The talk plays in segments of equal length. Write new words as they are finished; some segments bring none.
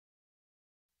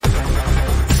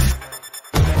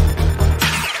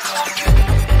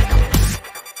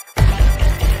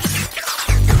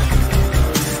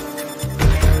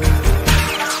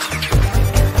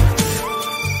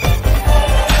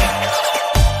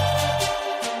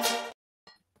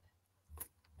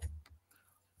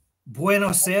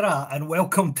Buonasera and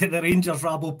welcome to the Rangers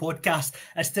Rabble podcast.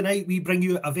 As tonight we bring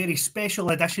you a very special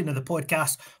edition of the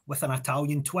podcast with an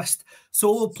Italian twist.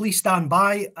 So please stand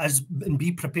by and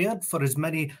be prepared for as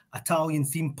many Italian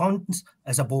themed puns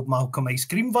as a Bob Malcolm ice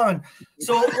cream van.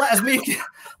 So let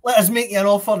us make you an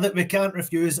offer that we can't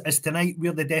refuse, as tonight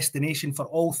we're the destination for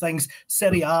all things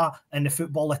Serie A and the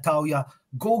Football Italia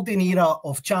golden era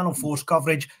of Channel 4's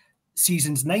coverage,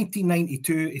 seasons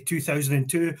 1992 to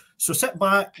 2002. So sit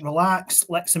back, relax,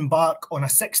 let's embark on a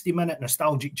 60-minute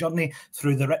nostalgic journey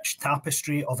through the rich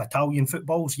tapestry of Italian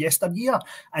football's yesteryear.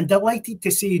 And delighted to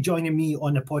say joining me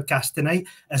on the podcast tonight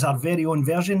is our very own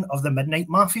version of the Midnight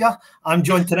Mafia. I'm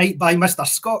joined tonight by Mr.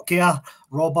 Scott Kerr,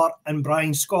 Robert and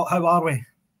Brian. Scott, how are we?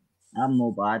 I'm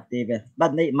no bad, David.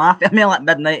 Midnight Mafia, I mean like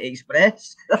Midnight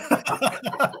Express.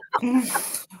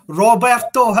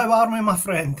 Roberto, how are we, my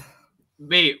friend?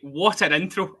 Mate, what an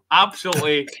intro.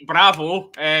 Absolutely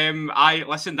bravo.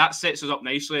 Listen, that sets us up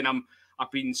nicely, and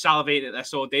I've been salivating at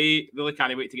this all day. Really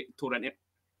can't wait to get tore into it.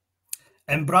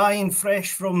 And Brian,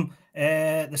 fresh from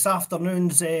this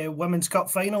afternoon's Women's Cup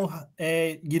final,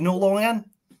 you no long in?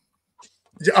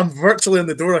 I'm virtually in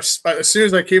the door. As soon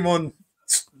as I came on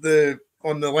the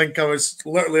link, I was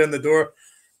literally in the door.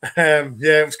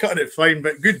 It was cutting it fine,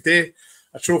 but good day.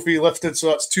 A trophy lifted, so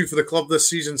that's 2 for the club this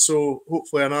season. So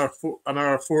hopefully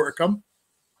another 4 to come.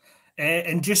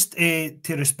 And just to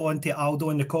respond to Aldo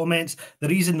in the comments, the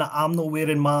reason that I'm not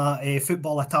wearing my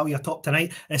Football Italia top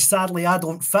tonight is sadly I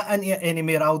don't fit into it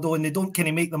anymore, Aldo, and they don't kind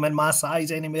of make them in my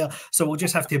size anymore. So we'll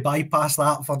just have to bypass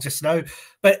that for just now.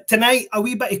 But tonight, a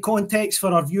wee bit of context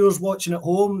for our viewers watching at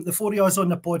home. The 4 of us on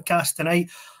the podcast tonight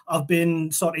have been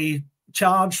sort of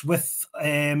charged with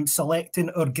selecting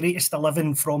our greatest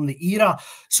 11 from the era.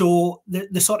 So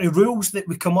the sort of rules that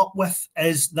we come up with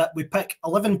is that we pick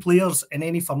 11 players in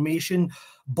any formation,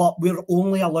 but we're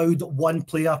only allowed 1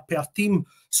 player per team.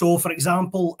 So, for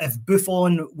example, if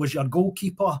Buffon was your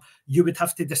goalkeeper, you would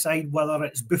have to decide whether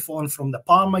it's Buffon from the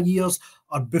Parma years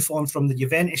or Buffon from the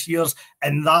Juventus years,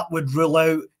 and that would rule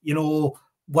out,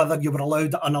 whether you were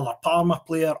allowed another Parma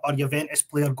player or Juventus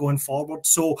player going forward.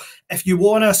 So if you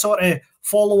want to sort of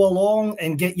follow along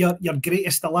and get your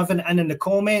greatest 11 in the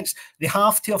comments, they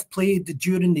have to have played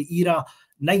during the era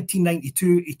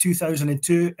 1992 to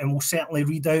 2002, and we'll certainly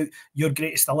read out your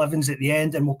greatest 11s at the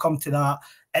end, and we'll come to that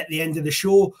at the end of the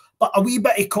show. But a wee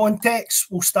bit of context,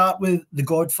 we'll start with the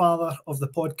godfather of the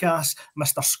podcast,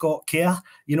 Mr. Scott Kerr.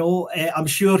 I'm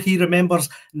sure he remembers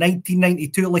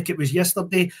 1992 like it was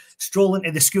yesterday, strolling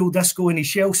to the school disco in his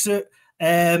shell suit.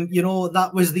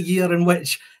 That was the year in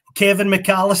which Kevin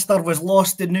McAllister was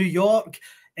lost in New York.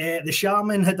 The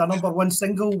Shaman had a #1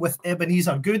 single with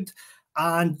Ebenezer Good,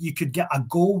 and you could get a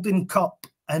golden cup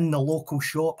in the local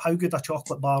shop. How good a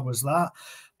chocolate bar was that?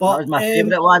 But, that was my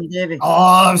favourite one, Davie.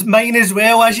 Oh, it was mine as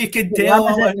well, as you can tell.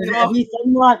 Was it a wee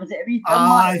thin one? Was it a wee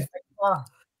thin one?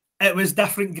 It was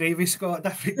different gravy, Scott,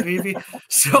 different gravy.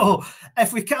 So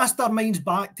if we cast our minds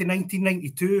back to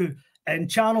 1992, and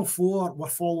Channel 4 were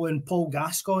following Paul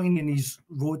Gascoigne in his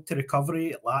road to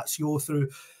recovery at Lazio through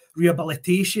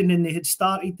rehabilitation, and they had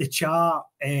started the chat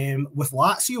with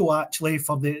Lazio, actually,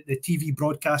 for the TV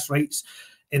broadcast rights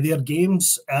of their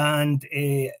games. And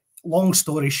long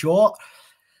story short,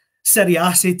 Serie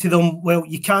A said to them, well,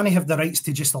 you can't have the rights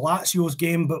to just the Lazio's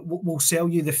game, but we'll sell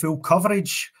you the full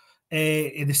coverage of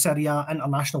the Serie A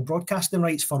international broadcasting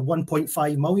rights for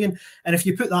 1.5 million. And if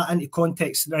you put that into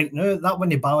context right now, that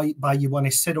wouldn't buy you one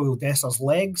of Cyril Dessers'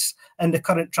 legs in the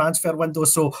current transfer window.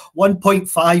 So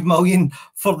 1.5 million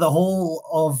for the whole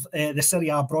of the Serie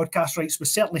A broadcast rights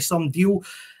was certainly some deal.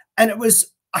 And it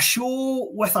was a show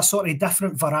with a sort of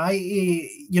different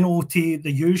variety, to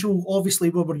the usual. Obviously,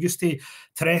 we were used to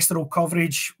terrestrial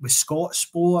coverage with Scott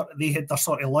Sport. They had their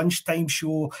sort of lunchtime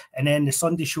show, and then the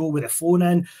Sunday show with a phone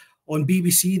in. On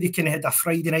BBC, they kind of had a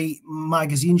Friday night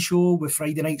magazine show with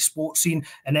Friday night sports scene,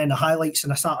 and then the highlights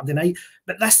on a Saturday night.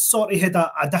 But this sort of had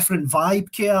a different vibe,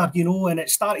 Kerr, and it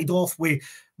started off with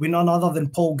none other than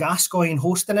Paul Gascoigne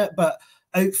hosting it, but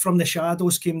out from the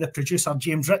shadows came the producer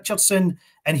James Richardson,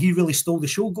 and he really stole the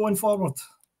show going forward.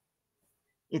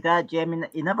 He did, yeah. I mean,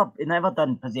 he never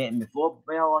done presenting before,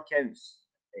 by all accounts.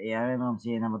 Yeah, I remember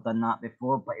saying he never done that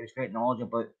before, but he was quite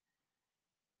knowledgeable about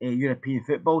European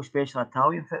football, especially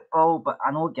Italian football. But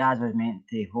I know Gaz was meant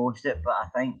to host it, but I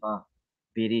think for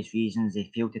various reasons he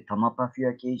failed to turn up a few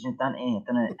occasions, didn't he?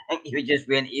 I think he just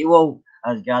went AWOL,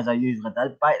 as Gaza usually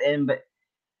did back then. But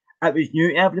it was new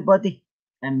to everybody.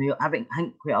 And I think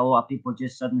quite a lot of people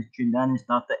just suddenly tuned in and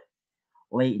started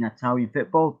liking Italian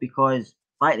football, because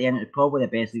back then it was probably the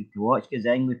best league to watch, because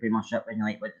England pretty much up when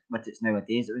like what it's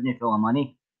nowadays. It wasn't full of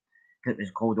money. because it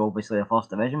was called obviously the First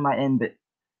Division back then, but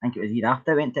I think it was the year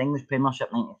after I went to English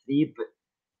Premiership '93. But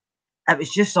it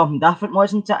was just something different,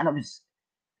 wasn't it? And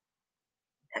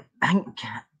I think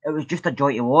it was just a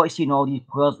joy to watch, seeing all these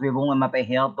players we've only maybe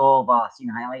heard of, or seen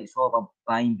highlights of, or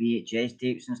buying VHS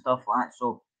tapes and stuff like that.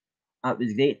 So it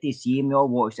was great to see, and we all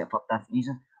watched it for different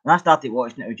reasons. When I started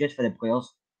watching it, it was just for the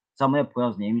players. Some of the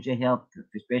players' names you heard,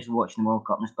 especially watching the World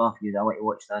Cup and stuff, you'd like to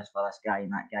watch this for this guy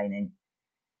and that guy, and then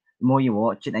the more you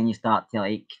watch it, then you start to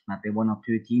like maybe one or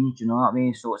two teams, do you know what I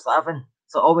mean? So it's living.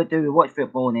 So all we do, we watch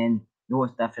football and then we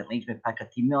watch different leagues, we pick a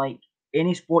team we like.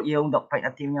 Any sport you end up picking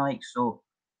a team you like, so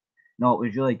no, it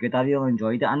was really good. I really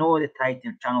enjoyed it. I know they tried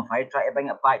to, Channel 5 tried to bring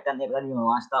it back, didn't they? It didn't even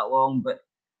last that long, but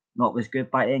no, it was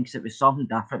good back then because it was something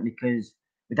different because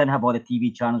we didn't have all the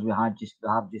TV channels we have just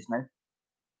now.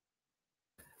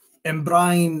 And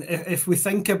Brian, if we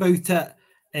think about it,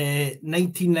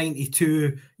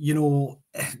 1992, you know,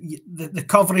 the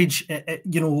coverage,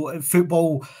 you know,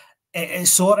 football, it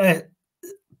sort of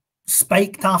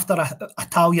spiked after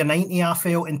Italia 90, I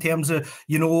felt, in terms of,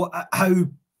 you know, how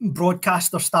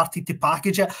broadcasters started to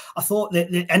package it. I thought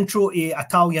that the intro to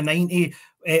Italia 90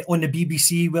 on the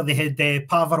BBC, where they had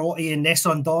Pavarotti and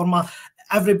Nessun Dorma,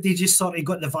 everybody just sort of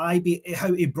got the vibe of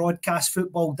how to broadcast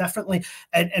football differently.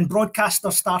 And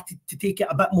broadcasters started to take it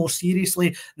a bit more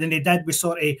seriously than they did with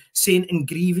sort of Saint and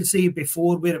Grievousy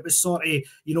before, where it was sort of,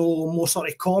 you know, more sort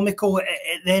of comical. It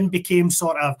then became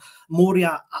sort of more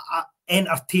a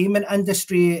entertainment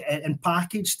industry and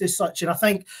packaged as such. And I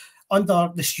think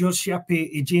under the stewardship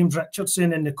of James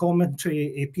Richardson and the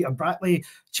commentary of Peter Brackley,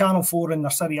 Channel 4 and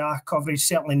their Serie A coverage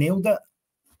certainly nailed it.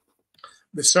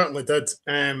 They certainly did.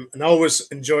 And I always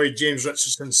enjoyed James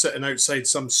Richardson sitting outside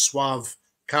some suave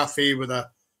cafe with a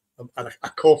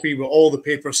coffee with all the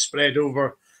papers spread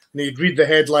over. And he'd read the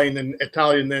headline in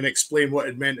Italian, then explain what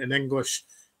it meant in English.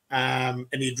 And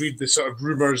he'd read the sort of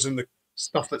rumours and the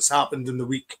stuff that's happened in the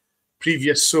week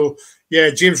previous. So, yeah,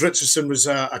 James Richardson was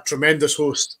a tremendous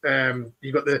host.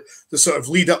 You got the sort of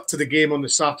lead up to the game on the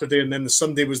Saturday, and then the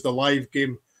Sunday was the live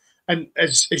game. And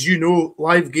as you know,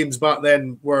 live games back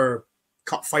then were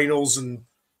cup finals and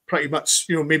pretty much,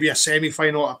 you know, maybe a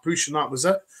semi-final at a push, and that was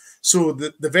it. So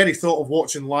the very thought of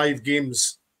watching live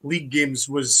games, league games,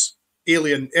 was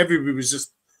alien. Everybody was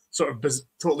just sort of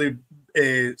totally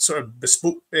sort of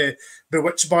bespoke,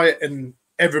 bewitched by it, and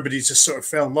everybody just sort of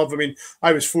fell in love. I mean,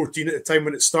 I was 14 at the time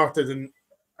when it started, and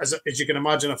as you can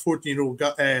imagine, a 14-year-old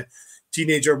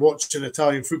teenager watching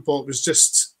Italian football, it was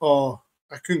just,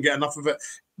 I couldn't get enough of it.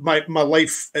 My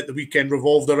life at the weekend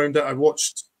revolved around it. I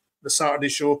watched the Saturday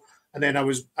show, and then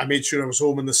I made sure I was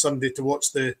home on the Sunday to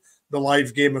watch the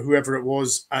live game of whoever it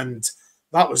was, and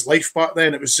that was life back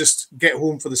then. It was just get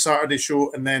home for the Saturday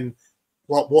show and then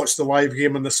watch the live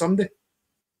game on the Sunday.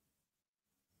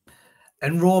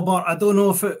 And Robert, I don't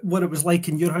know what it was like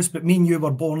in your house, but me and you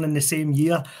were born in the same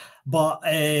year. But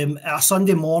a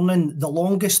Sunday morning, the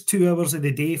longest 2 hours of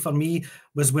the day for me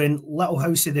was when Little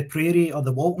House of the Prairie or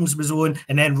the Waltons was on,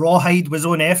 and then Rawhide was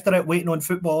on after it, waiting on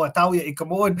Football Italia to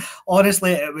come on.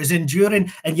 Honestly, it was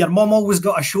enduring. And your mum always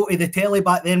got a show to the telly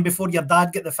back then before your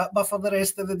dad got the Fitbit for the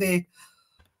rest of the day.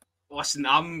 Listen,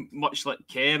 I'm much like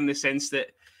Kerr in the sense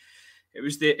that it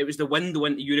was the window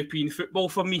into European football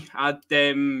for me. I'd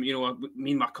you know,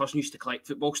 me and my cousin used to collect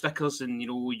football stickers, and you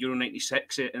know, Euro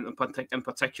 '96 in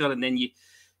particular, and then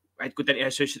I'd go down to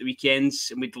his house at the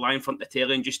weekends and we'd lie in front of the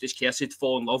telly and just, as Kerr said,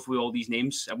 fall in love with all these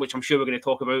names, which I'm sure we're going to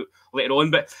talk about later on.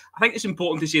 But I think it's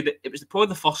important to say that it was probably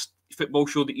the first football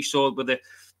show that you saw where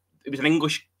it was an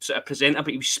English sort of presenter,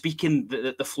 but he was speaking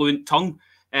the fluent tongue.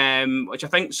 Which I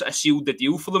think sort of sealed the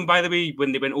deal for them, by the way,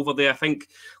 when they went over there. I think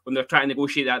when they were trying to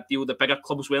negotiate that deal, the bigger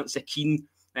clubs weren't so keen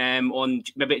on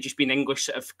maybe it just being English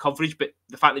sort of coverage, but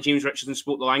the fact that James Richardson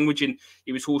spoke the language and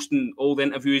he was hosting all the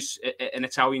interviews in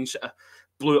Italian sort of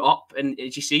blew it up. And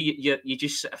as you say, you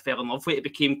just sort of fell in love with it. It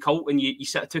became cult, and you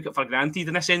sort of took it for granted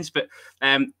in a sense. But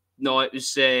no, it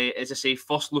was, as I say,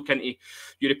 first look into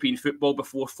European football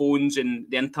before phones and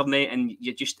the internet, and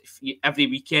you every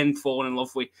weekend falling in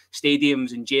love with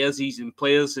stadiums and jerseys and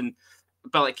players. And a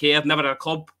bit like Kerr, never had a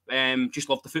club, just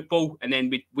loved the football. And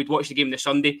then we'd watch the game this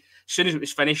Sunday. As soon as it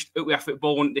was finished, out with our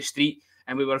football onto the street,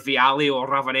 and we were Vialli or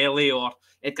Ravanelli or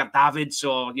Edgar Davids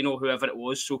or, you know, whoever it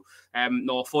was. So,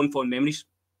 no, fond memories.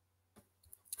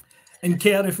 And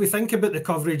Kerr, if we think about the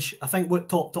coverage, I think what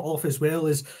topped it off as well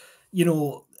is, you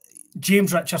know,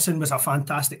 James Richardson was a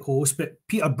fantastic host, but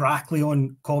Peter Brackley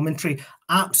on commentary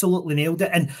absolutely nailed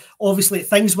it. And obviously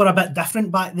things were a bit different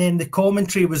back then. The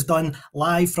commentary was done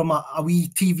live from a wee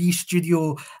TV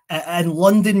studio in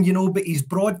London, you know, but he's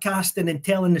broadcasting and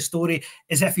telling the story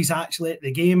as if he's actually at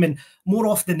the game. And more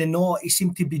often than not, he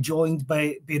seemed to be joined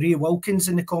by Ray Wilkins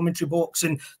in the commentary box,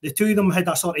 and the two of them had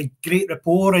a sort of great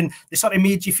rapport, and they sort of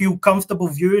made you feel comfortable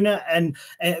viewing it, and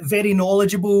very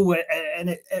knowledgeable, and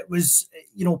it was,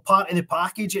 you know, part of the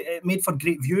package. It made for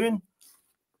great viewing.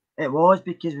 It was,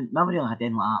 because we never really had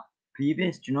anything like that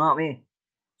previous, do you know that way?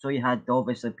 So you had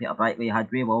obviously Peter Brickley, you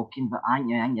had Ray Wilkins, but I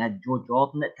think you had Joe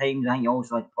Jordan at times, I think you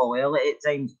also had Paul Elliott at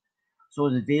times. So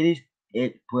there's various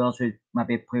players who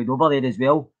maybe played over there as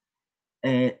well.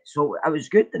 So it was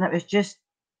good, and it was just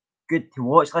good to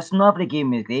watch. Listen, not every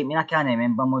game was great. I mean, I can't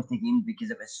remember most of the games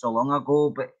because it was so long ago,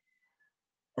 but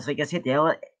it's like I said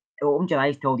earlier, it opened your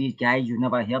eyes to all these guys you've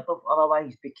never heard of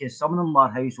otherwise, because some of them were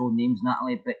household names,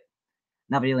 Natalie, but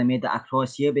never really made it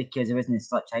across here because there wasn't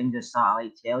such things as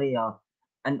satellite telly or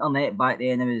internet back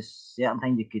then. There was certain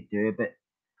things you could do, but it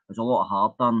was a lot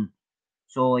hard done.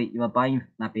 So like, you were buying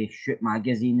maybe Shoot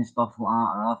magazine and stuff like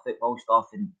that, or other football stuff,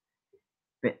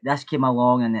 but this came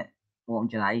along and it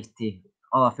opened your eyes to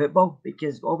other football,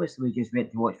 because obviously we just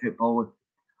went to watch football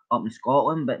up in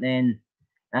Scotland, but then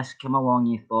this came along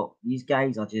and you thought, these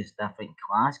guys are just different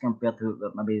class compared to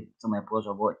what maybe some of the players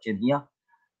are watching here.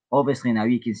 Obviously now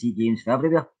you can see games from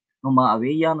everywhere. No matter where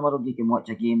you are in the world, you can watch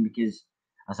a game because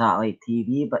of satellite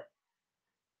TV, but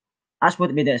that's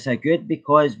what made it so good,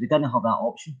 because we didn't have that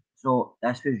option. So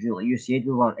this was really, you said,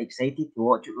 we were excited to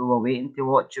watch it, we were waiting to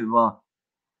watch it, we were,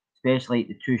 especially like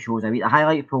the 2 shows a week. The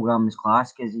highlight programme was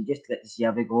class because you just get to see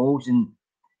every goals, and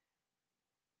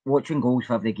watching goals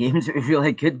for every games, it was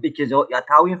really good, because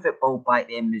Italian football back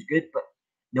then was good, but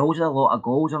there was a lot of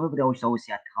goals. Everybody always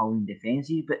say Italian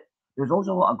defences, but there was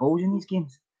also a lot of goals in these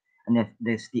games, and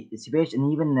the situation,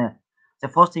 and even the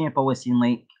first time you've probably seen,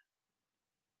 like,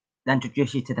 they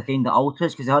introduce you to the kind of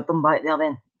ultras, because they had them back there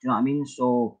then. Do you know what I mean?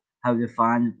 So how the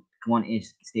fans come onto the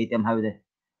stadium, how they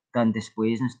done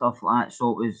displays and stuff like that.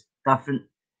 So it was different,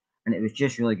 and it was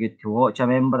just really good to watch. I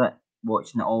remember it,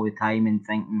 watching it all the time and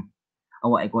thinking, I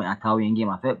want to go to an Italian game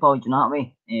of football. Do you know what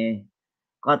I mean?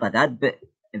 Glad I did, but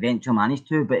eventually managed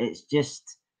to. But it's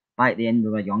just, back then we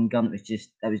were younger, and it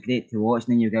was great to watch.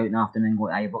 And then you go out in the afternoon and go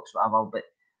to iBooks, whatever. But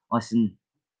listen,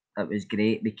 it was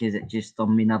great because it just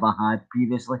something we never had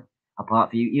previously. Apart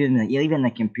from even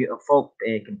the computer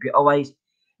wise,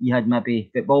 you had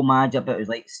maybe Football Manager, but it was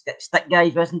like stick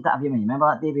guys, wasn't it? If you remember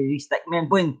that, Davie, we stick men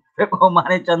playing Football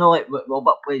Manager, no, like what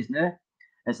Robert plays now.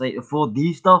 It's like the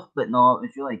 4D stuff, but no, it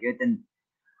was really good. And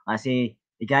I say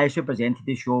the guys who presented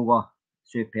the show were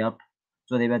superb.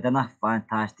 So they were doing a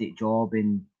fantastic job,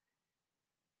 and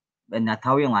the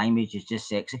Italian language is just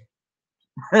sexy.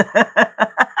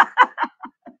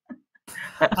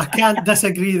 I can't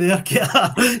disagree there.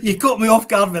 You caught me off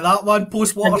guard with that one.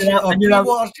 Post watershed or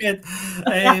pre-watershed.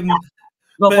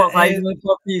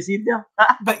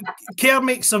 But Kerr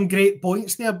makes some great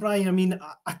points there, Brian. I mean,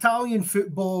 Italian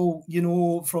football, you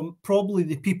know, from probably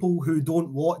the people who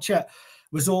don't watch it,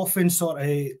 was often sort of,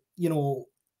 you know,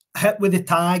 hit with the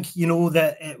tag, you know,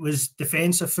 that it was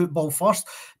defensive football first.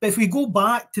 But if we go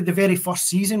back to the very first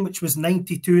season, which was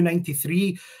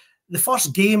 92-93, the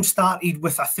first game started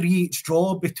with a 3-3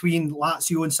 draw between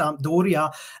Lazio and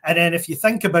Sampdoria. And then if you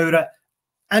think about it,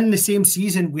 in the same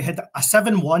season, we had a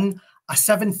 7-1, a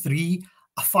 7-3,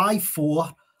 a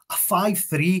 5-4, a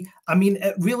 5-3. I mean,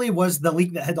 it really was the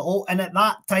league that had all. And at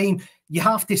that time, you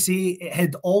have to say it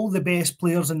had all the best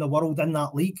players in the world in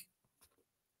that league.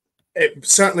 It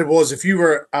certainly was. If you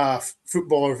were a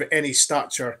footballer of any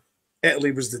stature,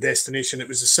 Italy was the destination. It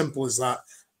was as simple as that.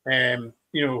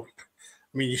 You know,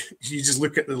 I mean, you just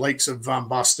look at the likes of Van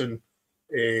Basten,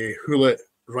 Hullet,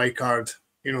 Rijkaard,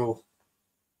 you know,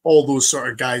 all those sort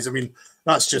of guys. I mean,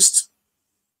 that's just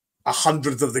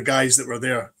 100th of the guys that were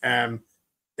there.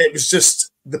 It was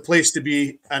just the place to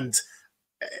be. And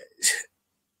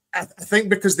I think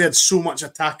because they had so much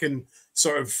attacking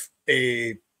sort of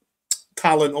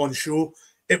talent on show,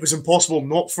 it was impossible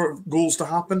not for goals to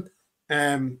happen.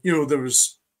 You know, there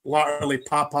was latterly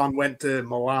Papan went to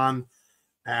Milan.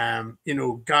 You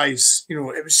know, guys, you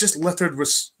know, it was just littered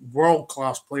with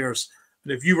world-class players.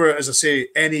 And if you were, as I say,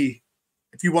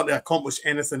 if you want to accomplish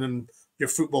anything in your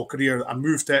football career, a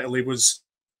move to Italy was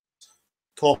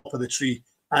top of the tree.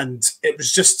 And it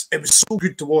was so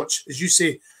good to watch. As you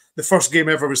say, the first game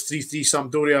ever was 3-3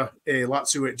 Sampdoria,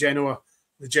 Lazio at Genoa,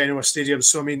 the Genoa Stadium.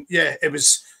 So, I mean, yeah, it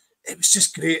was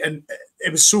just great. And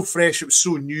it was so fresh. It was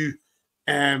so new.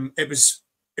 It was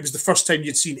the first time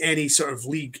you'd seen any sort of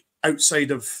league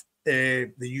outside of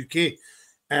the UK.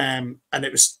 And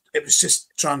it was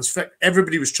just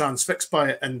everybody was transfixed by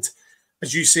it. And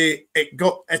as you say,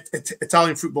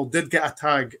 Italian football did get a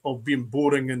tag of being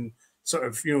boring and sort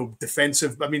of,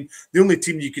 defensive. I mean, the only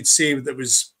team you could say that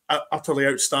was utterly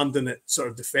outstanding at sort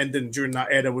of defending during that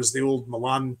era was the old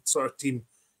Milan sort of team.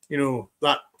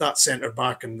 That centre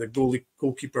back and the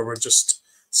goalkeeper were just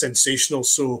sensational.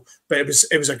 So, but it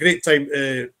was a great time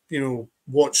to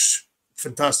watch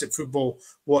fantastic football,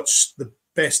 watch the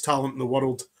best talent in the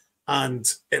world,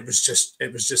 and it was just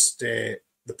the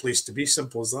place to be.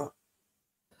 Simple as that.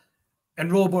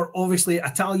 And Robert, obviously,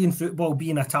 Italian football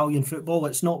being Italian football,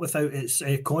 it's not without its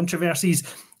controversies.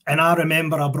 And I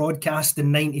remember a broadcast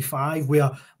in '95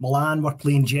 where Milan were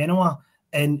playing Genoa.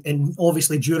 And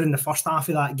obviously during the first half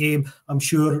of that game, I'm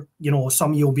sure,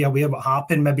 some of you will be aware what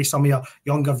happened. Maybe some of your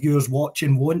younger viewers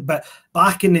watching won't. But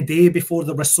back in the day, before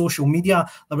there was social media,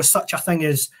 there was such a thing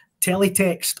as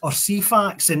teletext or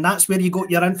CFAX, and that's where you got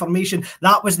your information.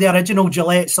 That was the original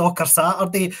Gillette Soccer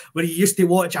Saturday, where you used to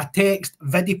watch a text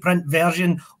video print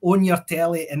version on your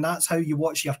telly, and that's how you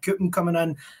watch your coupon coming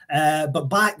in. But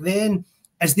back then,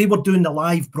 as they were doing the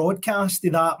live broadcast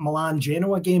of that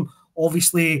Milan-Genoa game,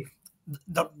 obviously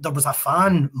there was a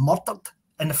fan murdered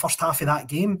in the first half of that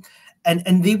game,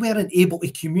 and they weren't able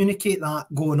to communicate that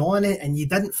going on, and you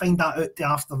didn't find that out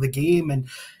after the game. And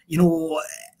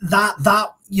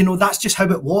that's just how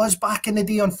it was back in the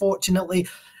day. Unfortunately,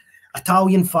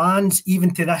 Italian fans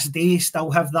even to this day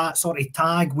still have that sort of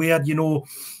tag where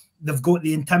they've got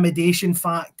the intimidation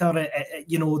factor.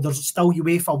 There's still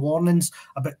UEFA warnings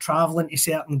about travelling to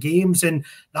certain games, and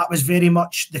that was very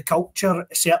much the culture,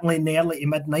 certainly in the early to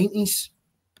mid-90s.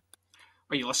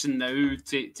 Well, you listen now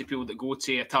to people that go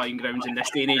to Italian grounds in this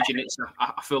day and age, and it's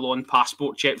a full-on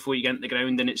passport check before you get into the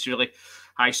ground, and it's really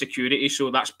high security.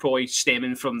 So that's probably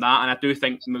stemming from that. And I do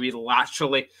think maybe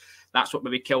laterally that's what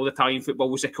maybe killed Italian football,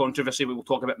 was the controversy. We will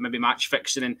talk about maybe match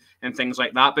fixing and things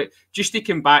like that. But just to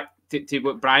come back to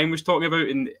what Brian was talking about,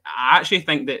 and I actually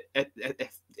think that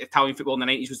Italian football in the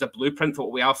 90s was the blueprint for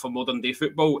what we have for modern day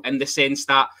football, in the sense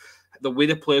that the way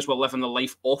the players were living their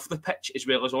life off the pitch as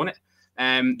well as on it.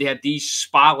 They had these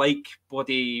spa-like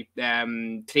bloody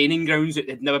training grounds that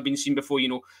had never been seen before.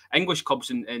 English clubs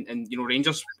and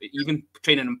Rangers even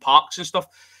training in parks and stuff.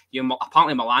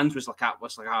 Apparently Milan's was like a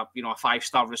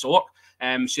 5-star resort.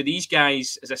 So these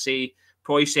guys, as I say,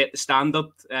 probably set the standard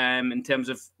in terms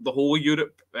of the whole of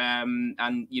Europe.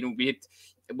 And we had,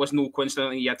 it was no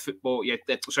coincidentally, you had football,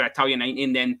 Italia 90,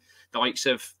 and then the likes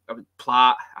of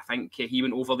Platt, I think he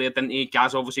went over there, didn't he?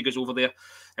 Gaz obviously goes over there.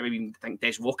 I think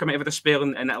Des Walker might have had a spell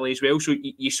in Italy as well. So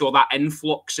you saw that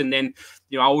influx, and then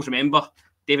I always remember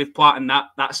David Platt in that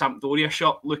Sampdoria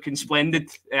shirt looking splendid.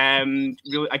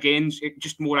 Really, again,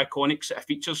 just more iconic sort of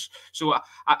features. So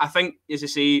I think, as I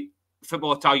say,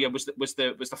 Football Italia was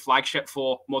the flagship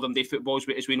for modern day football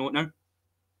as we know it now.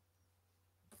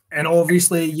 And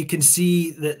obviously, you can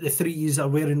see that the threes are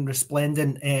wearing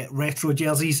resplendent retro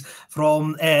jerseys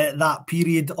from that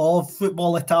period of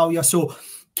Football Italia. So,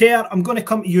 Kerr, I'm going to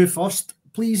come to you first.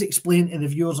 Please explain to the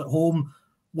viewers at home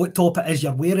what top it is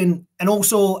you're wearing. And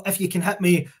also, if you can hit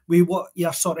me with what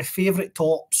your sort of favourite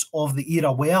tops of the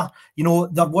era were.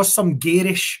 There was some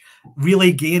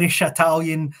really garish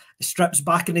Italian strips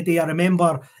back in the day. I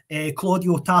remember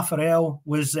Claudio Taffarel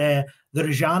was the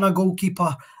Reggiana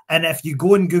goalkeeper. And if you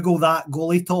go and Google that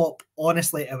goalie top,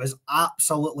 honestly, it was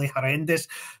absolutely horrendous.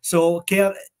 So,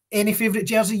 Kerr, any favourite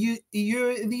jersey you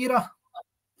in the era?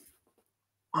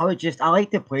 I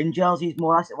like the plain jerseys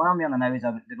more. That's what I'm wearing now is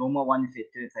the Roma one for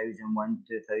 2001,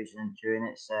 2002, and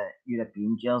it's a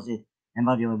European jersey.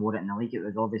 Never really wore it in the league. It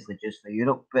was obviously just for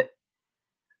Europe, but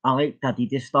I like the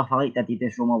Adidas stuff. I like the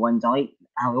Adidas Roma ones. I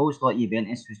always thought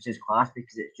Juventus was just class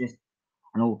because it's just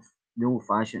the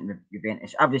old-fashioned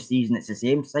Juventus. Every season it's the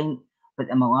same sign, but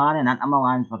the Milan and Inter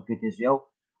Milans were good as well.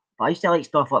 But I used to like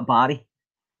stuff like Barry,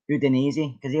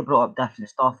 Udinese, because they brought up different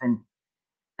stuff, and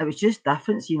it was just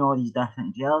different seeing all these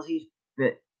different jerseys.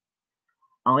 But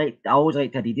I always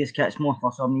liked Adidas kits more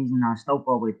for some reason. I still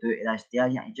probably do it to this day.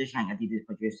 I just think Adidas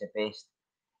produce the best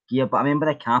gear. But I remember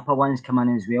the Kappa ones come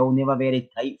in as well, and they were very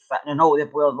tight fitting and all the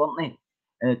players, weren't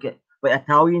they? But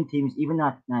Italian teams, even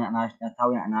the Italian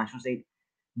international side,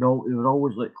 they would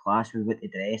always look class with what they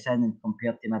dress in, and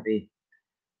compared to maybe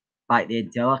back then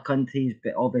to other countries.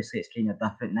 But obviously it's kind of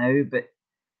different now. But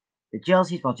the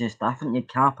jerseys were just different. You had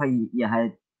Kappa, you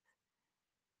had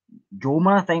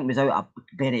Joma, I think, was out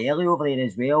very early over there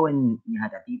as well, and you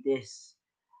had Adidas.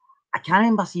 I can't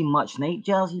remember seeing much night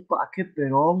jerseys, but I could be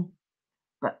wrong.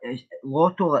 But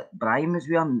Lotto that Brian was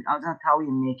wearing, that was an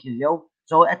Italian make as well.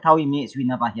 So Italian mates we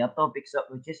never heard of, because it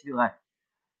was just really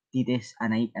Adidas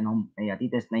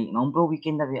Adidas Night and Umbro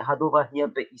weekend that we had over here.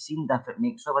 But you seen different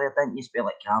makes over there, didn't you? Spell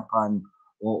like Kappa and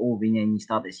over, and you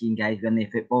started seeing guys wearing their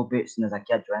football boots, and as a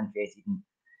kid you're interested in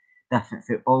different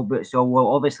football boots. So well,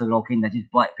 obviously they're all kind of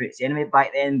just black boots anyway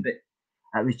back then, but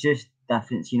it was just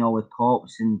different, you know, with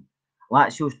tops, and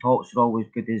Lazio's tops were always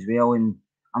good as well. And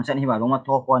I'm sitting here with my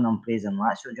top on, I'm praising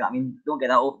Lazio. Do you know what I mean? Don't get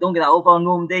that over on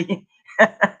Rome Day.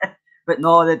 But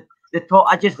no, the top,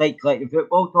 I just like the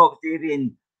football tops, Davie,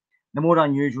 and the more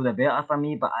unusual the better for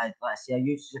me. But like I say, I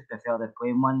used to prefer the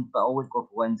plain ones, but I always go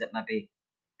for ones that maybe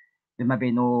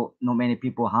no many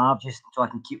people have, just so I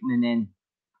can keep them and then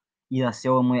either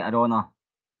sell them later on or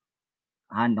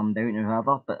hand them down to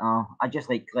whoever. But I just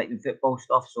like collecting football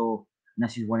stuff, so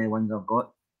this is one of the ones I've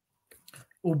got.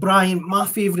 Well, Brian, my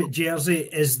favourite jersey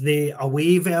is the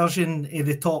away version of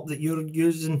the top that you're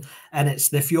using, and it's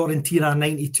the Fiorentina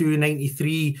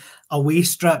 92-93 away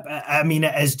strip. I mean,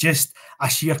 it is just a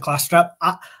sheer class strip.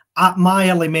 My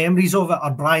early memories of it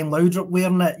are Brian Laudrup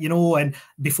wearing it, you know, and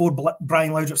before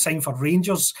Brian Laudrup signed for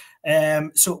Rangers.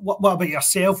 So what about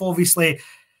yourself? Obviously,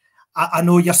 I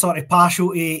know you're sort of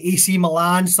partial to AC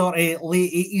Milan, sort of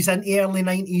late 80s into early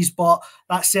 90s, but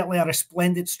that's certainly a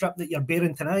resplendent strip that you're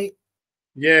bearing tonight.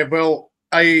 Yeah, well,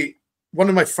 one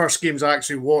of my first games I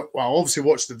actually watched, well, I obviously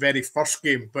watched the very first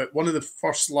game, but one of the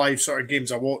first live sort of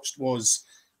games I watched was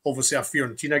obviously a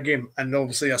Fiorentina game, and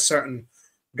obviously a certain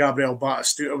Gabriel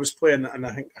Batistuta was playing, and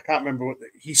I can't remember what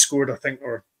he scored, I think,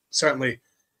 or certainly,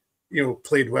 you know,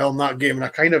 played well in that game, and I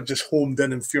kind of just homed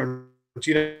in Fiorentina.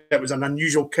 It was an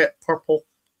unusual kit, purple.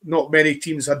 Not many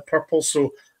teams had purple,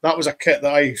 so that was a kit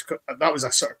that was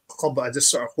a sort of club that I just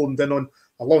sort of homed in on.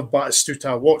 I loved Batistuta.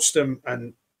 I watched him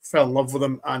and fell in love with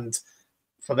him, and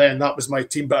for then that was my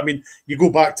team. But I mean, you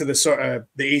go back to the sort of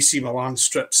the AC Milan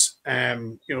strips,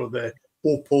 you know, the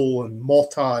Opal and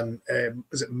Motta and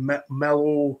was it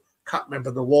Mello? Can't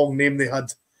remember the long name they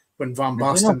had when Van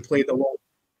Basten played the long.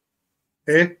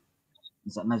 Eh?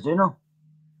 Is it Mizuno?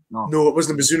 No, it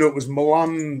wasn't Mizuno. It was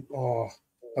Milan. Oh,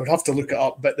 I would have to look it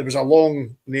up, but there was a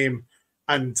long name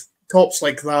and tops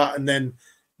like that, and then.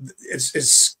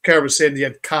 As Kerr was saying, they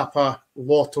had Kappa,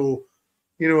 Lotto,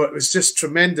 you know, it was just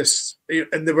tremendous.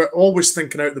 And they were always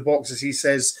thinking out the box, as he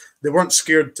says. They weren't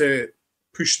scared to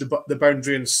push the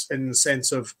boundary in the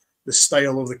sense of the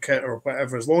style of the kit or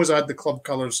whatever. As long as I had the club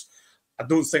colours, I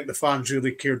don't think the fans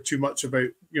really cared too much about,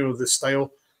 you know, the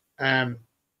style.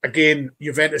 Again,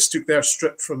 Juventus took their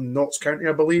strip from Notts County,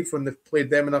 I believe, when they played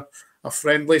them in a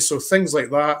friendly. So things like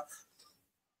that.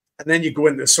 And then you go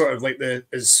into sort of like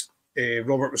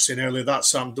Robert was saying earlier, that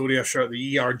Sampdoria shirt,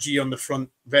 the ERG on the front,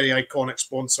 very iconic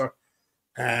sponsor,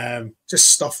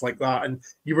 just stuff like that. And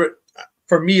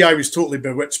for me, I was totally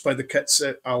bewitched by the kits.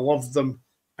 I loved them,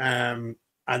 and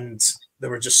there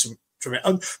were just some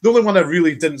tremendous. The only one I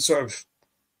really didn't sort of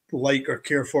like or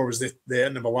care for was the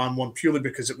Inter Milan one, purely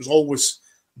because it was always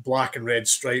black and red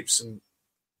stripes, and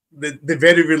they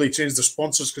very really changed their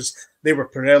sponsors because they were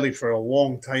Pirelli for a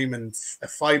long time, and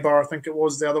Fibar, I think it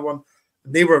was the other one.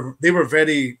 They were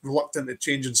very reluctant at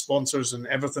changing sponsors and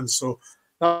everything. So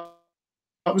that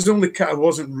was the only kit I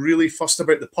wasn't really fussed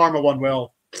about. The Parma one,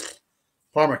 well,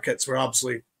 Parma kits were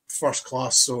absolutely first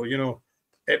class. So, you know,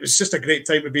 it was just a great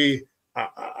time to be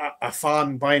a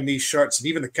fan buying these shirts. And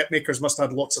even the kit makers must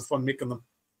have had lots of fun making them.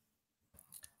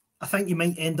 I think you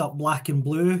might end up black and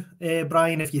blue,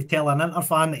 Brian, if you tell an Inter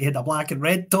fan that he had a black and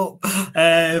red top.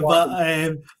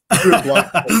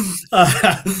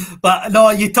 But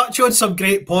no, you touch on some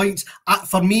great points.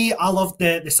 For me, I loved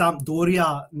the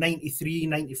Sampdoria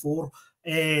 93-94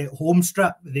 home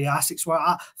strip, the Asics were.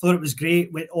 I thought it was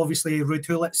great. Obviously, Ruud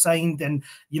Gullit signed, and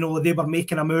you know they were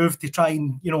making a move to try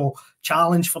and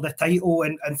challenge for the title.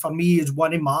 And for me, is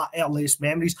one of my earliest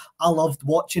memories. I loved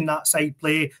watching that side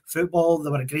play football. They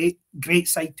were a great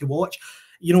side to watch.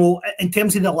 You know, in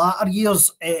terms of the latter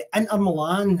years, Inter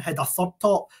Milan had a third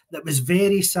top that was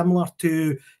very similar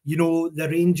to the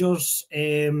Rangers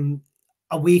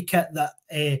away kit that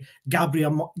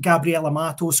Gabriel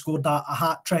Amato scored a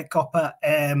hat trick up at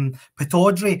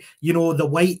Pittodrie, the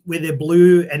white with the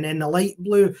blue and then the light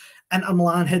blue. Inter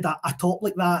Milan had a top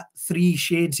like that, 3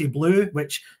 shades of blue,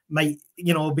 which might,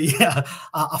 be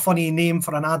a funny name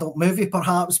for an adult movie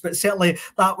perhaps, but certainly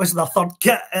that was the third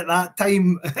kit at that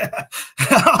time.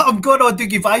 I'm going on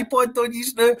Doogie Vipod on you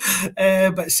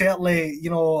now, but certainly,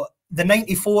 the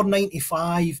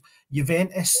 94-95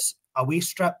 Juventus away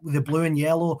strip with the blue and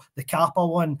yellow, the Kappa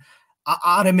one.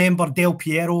 I remember Del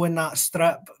Piero in that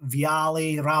strip,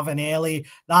 Vialli, Ravanelli.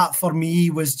 That for me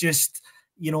was just,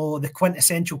 the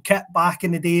quintessential kit back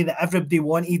in the day that everybody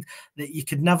wanted, that you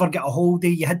could never get a hold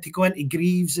of. You had to go into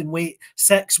Greaves and wait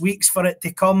 6 weeks for it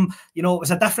to come. It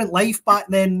was a different life back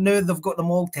then. Now they've got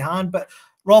them all to hand. But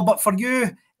Robert, for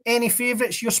you, any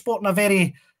favourites? You're sporting a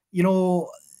very, you know,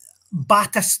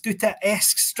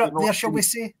 Batistuta-esque strip there, shall we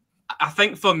say? I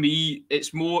think for me,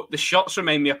 it's more the shirts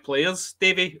remind me of players,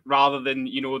 Davie, rather than,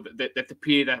 you know, the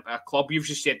period of a club. You've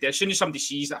just said there, as soon as somebody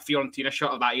sees that Fiorentina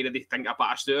shirt of that era, they think of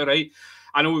Batistuta, right?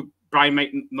 I know Brian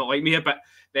might not like me here, but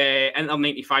the Inter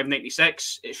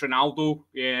 95-96, it's Ronaldo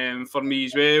for me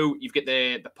as well. You've got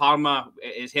the Parma,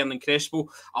 is Hernan Crespo.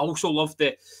 I also love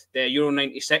the Euro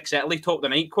 96 Italy top the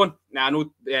night one. Now, I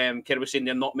know Kerry was saying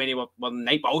there not many were the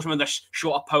night, but I also remember this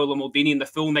shot of Paolo Maldini in the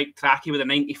full night trackie with the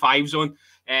 95s on.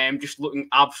 Just looking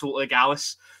absolutely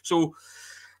gallus. So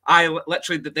I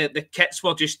literally the kits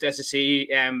were just, as I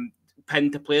say,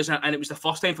 pinned to players, and it was the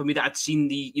first time for me that I'd seen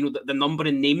the number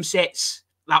and name sets.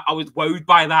 I was wowed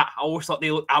by that. I always thought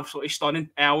they looked absolutely stunning.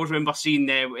 I always remember seeing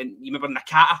you remember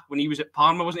Nakata when he was at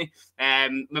Parma, wasn't he?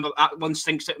 Remember that one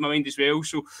stinks out in my mind as well.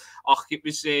 So, it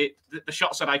was the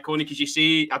shirts are iconic, as you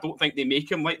say. I don't think they make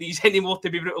them like these anymore, to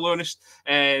be brutally honest.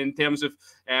 In terms of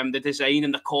the design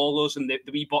and the collars and the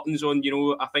wee buttons on,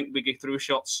 I think we go through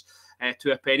shirts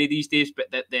to a penny these days.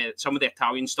 But some of the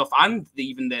Italian stuff and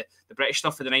even the British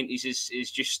stuff of the 90s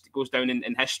is just goes down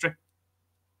in history.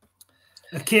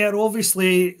 Okay,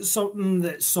 obviously something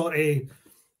that sort of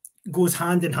goes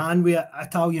hand in hand with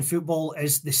Italian football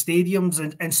is the stadiums,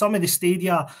 and some of the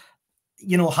stadia,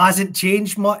 hasn't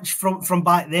changed much from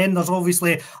back then. There's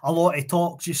obviously a lot of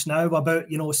talk just now about,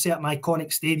 certain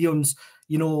iconic stadiums,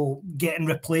 getting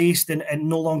replaced and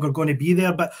no longer going to be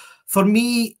there. But for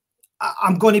me,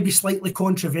 I'm going to be slightly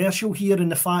controversial here in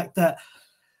the fact that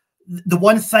the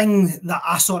one thing that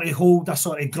I sort of hold a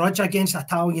sort of grudge against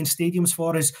Italian stadiums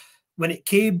for is when it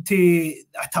came to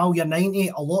Italia 90,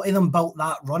 a lot of them built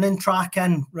that running track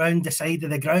in round the side of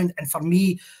the ground. And for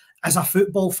me, as a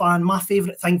football fan, my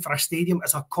favourite thing for a stadium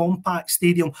is a compact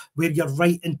stadium where you're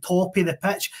right on top of the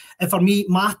pitch. And for me,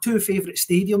 my two favourite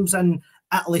stadiums in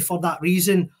Italy for that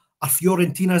reason are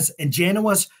Fiorentina's and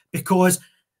Genoa's, because,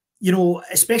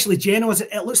 especially Genoa's,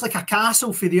 it looks like a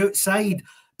castle for the outside,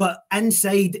 but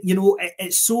inside,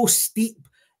 it's so steep.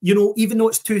 Even though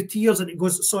it's two tiers and it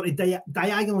goes sort of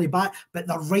diagonally back, but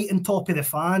they're right on top of the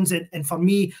fans. And for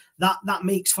me, that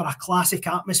makes for a classic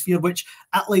atmosphere, which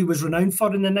Italy was renowned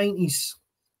for in the 90s.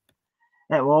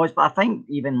 It was, but I think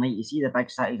even like you see the big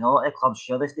cities, a lot of clubs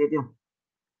share the stadium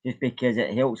just because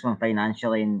it helps them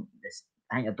financially. And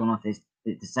I don't know if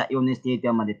the city on the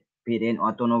stadium or the pay rent,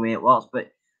 I don't know where it works,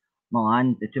 but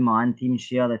the two Milan teams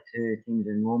share, the two teams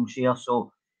in Rome share.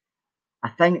 So I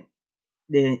think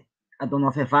I don't know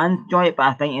if the fans enjoy it, but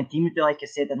I think the teams do, like I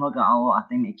said, they're not got a lot of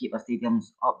time to keep their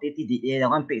stadiums updated. Yeah, the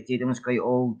Olympic Stadium is quite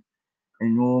old.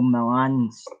 In Rome,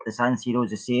 Milan, the San Siro is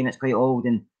the same. It's quite old.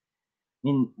 And I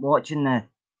mean, watching the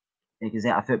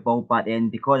Gazzetta football back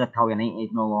then, because Italia 90 is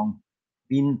no long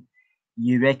been,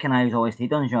 you recognise all the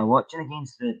stadiums you're watching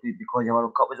against because the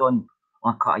World Cup was on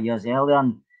a couple of years earlier.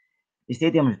 And the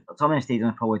stadiums, some of the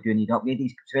stadiums probably do need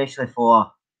upgrades, especially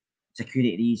for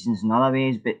security reasons and other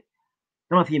ways. But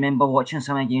I don't know if you remember watching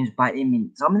some of the games back then. I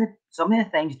mean, some of the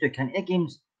things took into the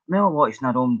games. I remember watching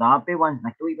a Rome derby once,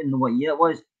 and I don't even know what year it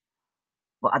was.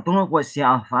 But I don't know what set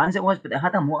of fans it was, but they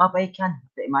had a motorbike in.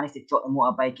 But they managed to chuck the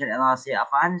motorbike into another set of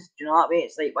fans. Do you know that way?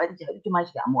 It's like, how did you manage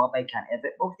to get a motorbike into a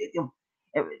football stadium?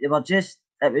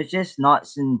 It was just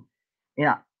nuts. And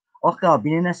luckily I've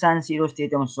been in the San Siro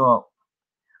stadium, so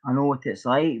I know what it's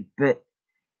like.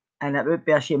 And it would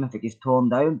be a shame if it gets torn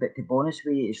down. But to be honest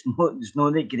with you, it's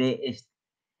not the greatest.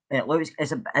 It looks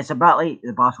it's a bit like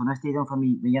the Barcelona stadium for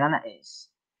me. When you're in it,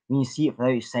 when you see it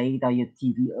from outside or your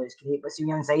TV, it's great. But see, when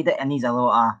you're inside it, it needs a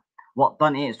lot of work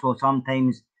done to it. So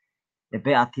sometimes the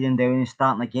better tearing down and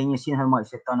starting again. You've seen how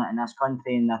much they've done it in this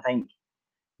country, and I think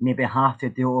maybe have to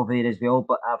do it over there as well.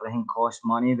 But everything costs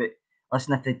money. But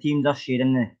listen, if the teams are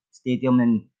sharing the stadium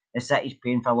and the city's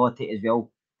paying for a lot of it as well,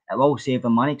 it will save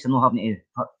them money because they're not having to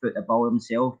foot the ball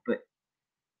themselves. But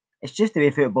it's just the way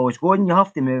football is going. You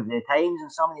have to move the times,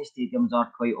 and some of these stadiums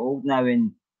are quite old now.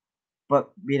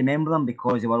 But we remember them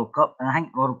because of the World Cup, and I think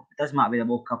it doesn't matter where the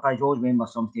World Cup is. You always remember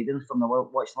some stadiums from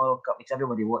watching the World Cup because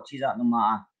everybody watches that, no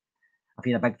matter if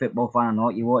you're a big football fan or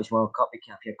not. You watch World Cup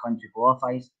because if your country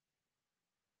qualifies.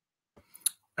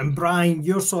 And Brian,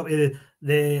 you're sort of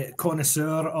the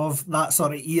connoisseur of that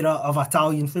sort of era of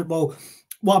Italian football.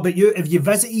 What about you? Have you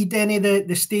visited any of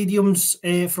the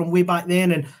stadiums from way back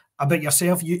then? And about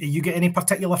yourself, you get any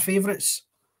particular favourites?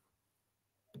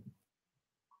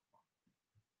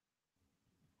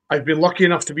 I've been lucky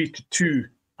enough to be to two.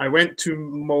 I went to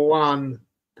Milan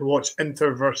to watch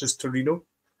Inter versus Torino.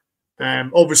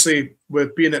 Obviously,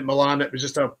 with being at Milan, it was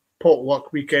just a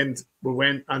potluck weekend. We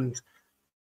went, and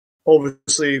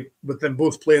obviously with them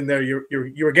both playing there, you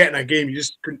were getting a game.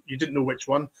 You didn't know which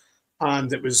one,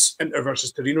 and it was Inter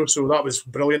versus Torino, so that was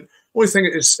brilliant. Only thing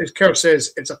is, as Kerr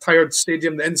says, it's a tired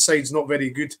stadium. The inside's not very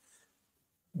good.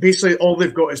 Basically, all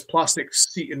they've got is plastic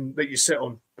seating that you sit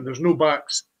on, and there's no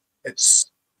backs.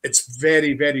 It's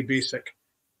very, very basic.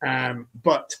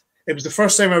 But it was the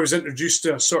first time I was introduced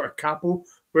to a sort of capo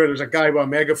where there's a guy with a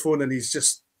megaphone and he's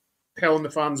just telling the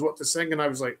fans what to sing, and I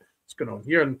was like, "What's going on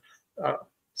here?" And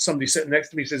somebody sitting next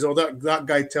to me says, "Oh, that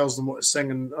guy tells them what to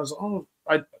sing," and I was like, "Oh,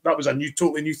 that was a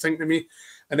totally new thing to me."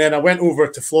 And then I went over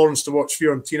to Florence to watch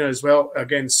Fiorentina as well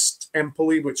against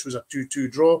Empoli, which was a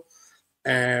 2-2 draw.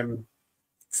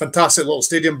 Fantastic little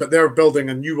stadium, but they're building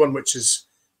a new one which is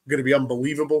going to be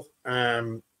unbelievable.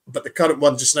 But the current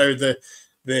one just now,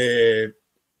 the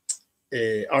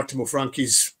Artemo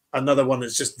Franchi's another one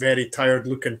that's just very tired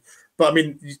looking. But I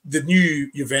mean, the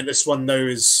new Juventus one now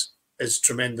is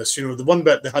tremendous. You know, the one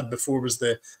bit they had before was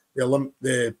the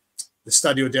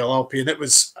Stadio dell'Alpi, and it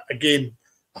was again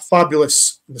a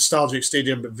fabulous nostalgic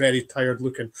stadium, but very tired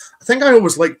looking. I think I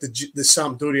always liked the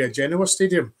Sampdoria Genoa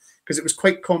stadium because it was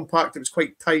quite compact, it was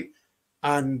quite tight,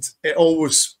 and it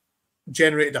always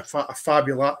generated a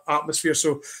fabulous atmosphere.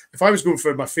 So if I was going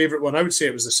for my favourite one, I would say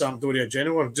it was the Sampdoria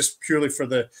Genoa, just purely for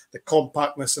the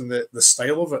compactness and the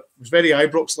style of it. It was very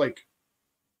Ibrox-like.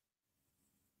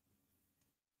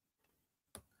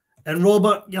 And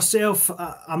Robert, yourself,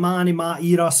 a man in my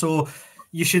era, so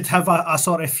you should have a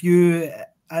sort of few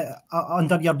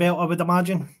under your belt, I would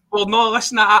imagine. Well, no,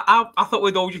 listen, I thought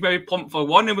we'd all just maybe pumped for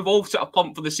one, and we've all sort of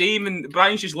pumped for the same, and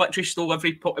Brian's just literally stole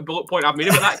every bullet point I've made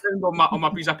about that on my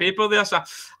piece of paper there. So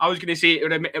I was going to say,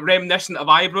 reminiscent of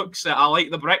Ibrox, I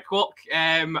like the brickwork.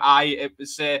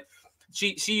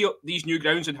 See these new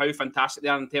grounds and how fantastic they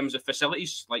are in terms of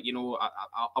facilities. Like, you know,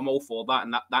 I'm all for that,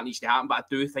 and that needs to happen. But I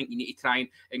do think you need to try and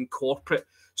incorporate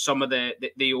some of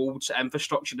the old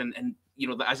infrastructure, and you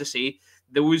know, as I say,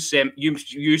 those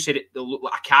you said it looked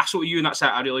like a castle to you, and that's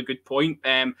a really good point.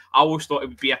 I always thought it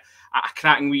would be a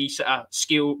cracking wee sort of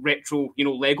scale retro, you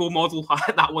know, Lego model,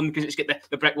 that one, because it's got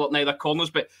the brickwork neither corners.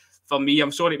 But for me,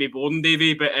 I'm sorry to be boring,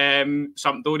 Davie, but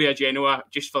Sampdoria Genoa,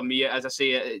 just for me, as I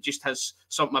say, it just has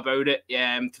something about it,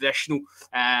 traditional,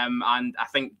 and I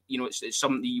think, you know, it's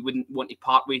something that you wouldn't want to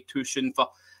part way too soon for,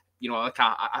 you know, like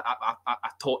a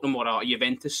Tottenham or a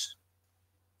Juventus.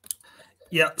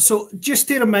 Yeah, so just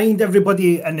to remind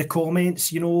everybody in the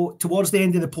comments, you know, towards the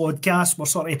end of the podcast, we're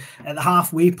sort of at the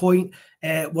halfway point.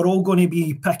 We're all going to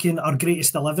be picking our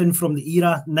greatest 11 from the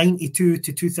era 92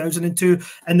 to 2002.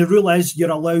 And the rule is you're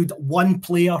allowed one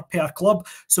player per club.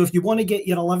 So if you want to get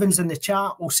your 11s in the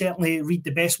chat, we'll certainly read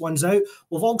the best ones out.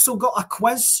 We've also got a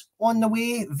quiz on the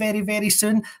way very, very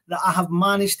soon that I have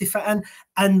managed to fit in.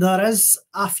 And there is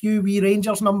a few wee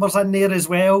Rangers numbers in there as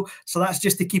well. So that's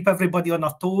just to keep everybody on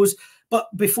their toes. But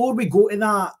before we go to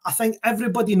that, I think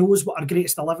everybody knows what our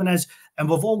greatest 11 is. And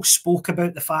we've all spoke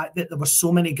about the fact that there were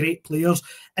so many great players.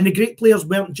 And the great players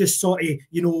weren't just sort of,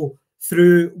 you know,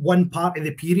 through one part of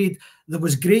the period. There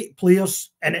was great players,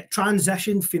 and it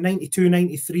transitioned from 92,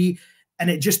 93, and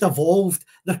it just evolved.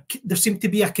 There seemed to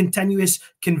be a continuous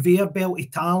conveyor belt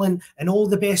of talent, and all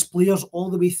the best players all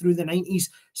the way through the 90s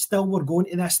still were going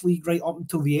to this league right up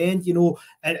until the end, you know.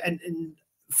 And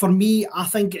for me, I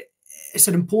think it's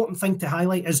an important thing to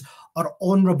highlight is our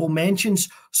honourable mentions.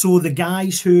 So the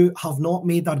guys who have not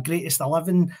made our greatest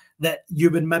 11 that you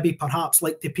would maybe perhaps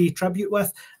like to pay tribute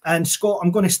with. And Scott,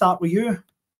 I'm going to start with you.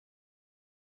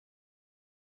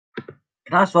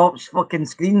 Can I stop fucking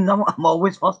screen? I'm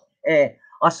always first.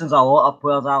 There's a lot of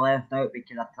players I left out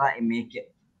because I try to make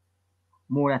it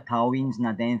more Italians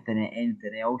than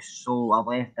anything else. So I've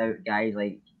left out guys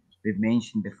like we've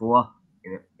mentioned before,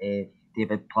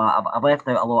 David Platt. I've left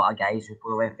out a lot of guys who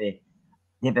play with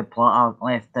David Platt. I've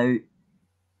left out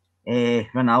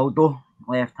Ronaldo,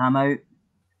 left him out.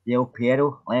 Del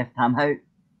Piero, left him out.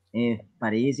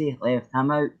 Baresi, left him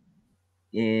out.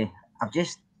 I've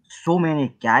just so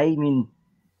many guys. I mean,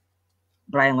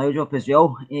 Brian Laudrup as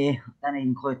well. Didn't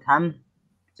include him.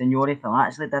 Signori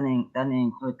Filacci didn't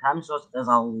include him. So there's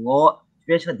a lot,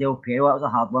 especially Del Piero. That was a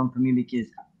hard one for me because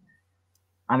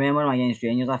I remember him against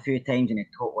Rangers a few times and he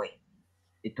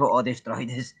totally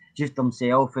destroyed us just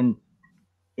himself, and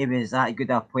he was that good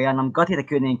a player. And I'm gutted I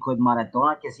couldn't include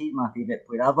Maradona because he's my favourite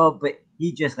player ever, but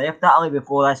he just left Italy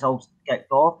before this all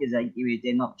kicked off because he was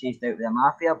ending up chased out with the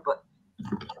mafia. But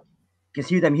because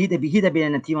he'd have been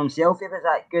in the team himself, he was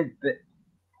that good. But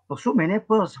there's so many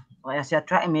players. Like I said, I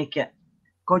try to make it,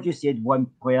 God, you said one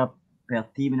player per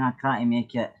team, and I try to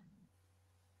make it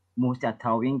most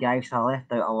Italian guys. So I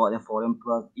left out a lot of the foreign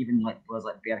players, even like players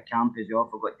like Bergkamp as well.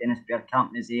 I forgot Dennis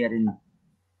Bergkamp was there, and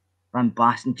Van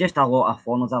Basten, just a lot of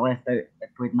foreigners I left out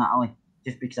that played in Italy,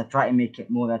 just because I try to make it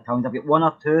more Italians. I've got one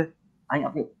or two, I think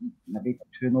I've got maybe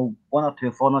one or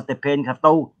two foreigners, depending. I've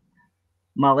still,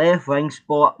 my left wing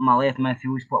spot, my left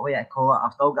midfield spot, what I call it,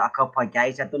 I've still got a couple of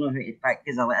guys, I don't know who to pick,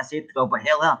 because like I said to Robert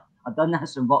earlier, I done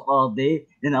this in work the other day,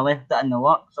 then I left it in the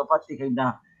work, so I've had to kind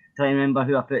of try to remember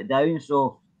who I put down,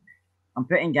 so I'm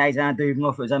putting guys in, I don't even know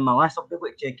if it was in my list, I'll be able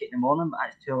to check it in the morning, but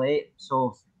it's too late,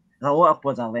 so there's a lot of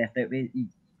players I left out.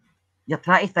 You're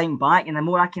trying to think back, and the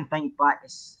more I can think back,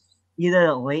 it's either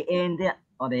the late end it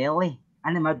or the early.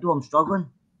 In the middle, I'm struggling.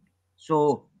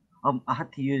 So I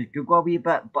had to use Google a wee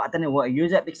bit, but I didn't want to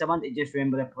use it because I wanted to just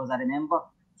remember the players I remember.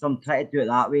 So I'm trying to do it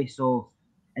that way. So,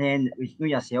 and then you know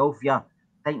yourself, you're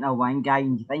thinking of one guy,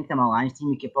 and you think of Milan's team,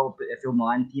 you could probably put the full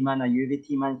Milan team in, a Juve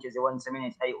team in, because they won so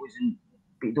many titles, and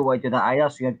but you don't want to do that either.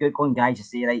 So you're Googling guys to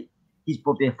say, right, he's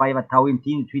probably a 5 Italian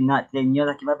team between that 10 years.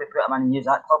 I can maybe put him in and use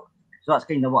that club. So that's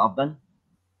kind of what I've done.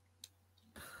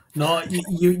 No,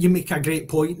 you make a great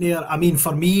point there. I mean,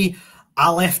 for me,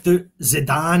 I left out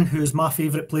Zidane, who's my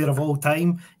favourite player of all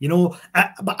time. You know,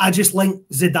 but I just link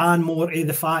Zidane more to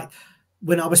the fact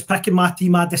when I was picking my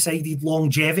team, I decided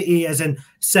longevity, as in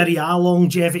Serie A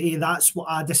longevity. That's what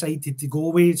I decided to go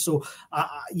with. So,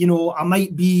 you know, I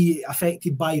might be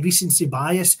affected by recency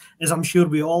bias, as I'm sure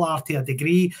we all are to a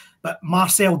degree. But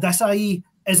Marcel Desailly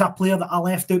is a player that I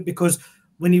left out because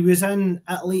when he was in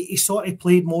Italy, he sort of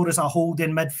played more as a holding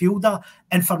midfielder.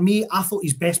 And for me, I thought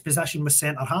his best position was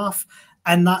centre-half.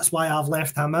 And that's why I've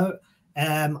left him out.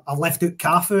 I've left out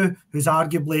Cafu, who's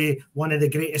arguably one of the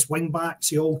greatest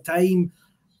wing-backs of all time.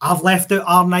 I've left out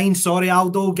R9. Sorry,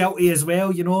 Aldo, guilty as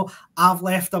well. You know, I've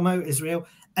left him out as well.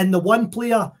 And the one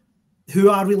player who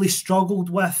I really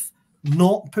struggled with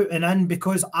not putting in,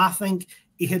 because I think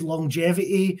he had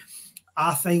longevity,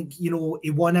 I think, you know,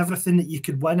 he won everything that you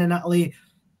could win in Italy,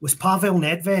 was Pavel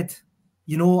Nedved.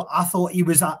 You know, I thought he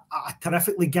was a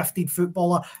terrifically gifted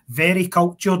footballer, very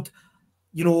cultured,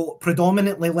 you know,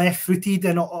 predominantly left-footed,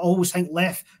 and I always think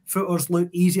left-footers look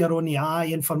easier on the eye.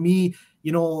 And for me,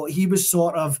 you know, he was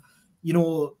sort of, you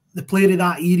know, the player of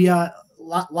that area,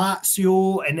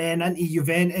 Lazio, and then into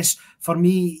Juventus. For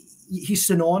me, he's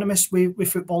synonymous with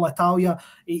Football Italia.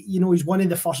 You know, he's one of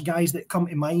the first guys that come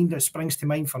to mind, that springs to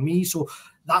mind for me. So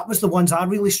that was the ones I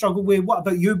really struggled with. What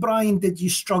about you, Brian? Did you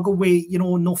struggle with, you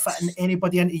know, not fitting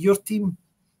anybody into your team?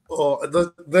 Oh,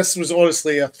 this was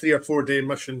honestly a 3 or 4 day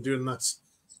mission doing this.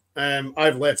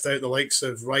 I've left out the likes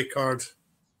of Rijkaard,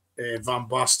 Van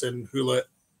Basten, Hullet,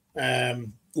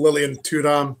 Lilian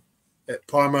Thuram at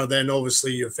Parma, then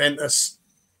obviously Juventus.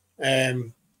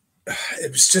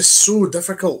 It was just so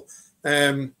difficult.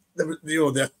 You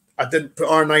know, I didn't put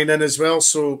R9 in as well,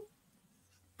 so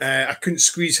I couldn't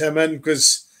squeeze him in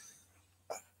because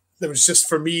there was just,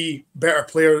 for me, better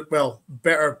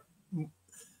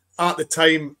at the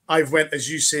time. I've went,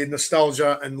 as you say,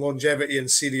 nostalgia and longevity in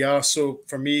Serie A. So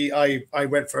for me, I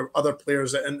went for other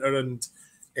players at Inter and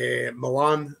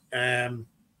Milan.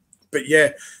 But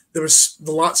yeah, there was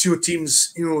the Lazio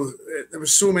teams. You know, there were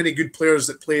so many good players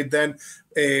that played then.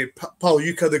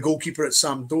 Pagliuca, the goalkeeper at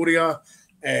Sampdoria,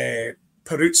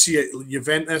 Peruzzi at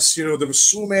Juventus. You know, there was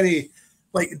so many.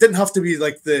 Like, it didn't have to be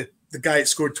like the guy that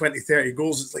scored 20, 30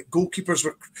 goals. It's like goalkeepers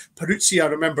were. Peruzzi, I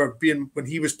remember being, when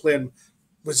he was playing,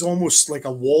 was almost like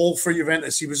a wall for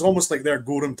Juventus. He was almost like their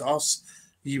Gorham to us.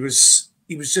 He was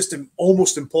just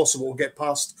almost impossible to get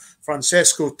past.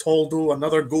 Francesco Toldo,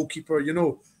 another goalkeeper. You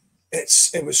know,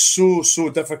 it was so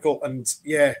difficult. And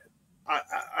yeah,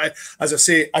 I as I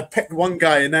say, I picked one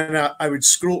guy and then I would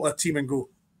scroll a team and go,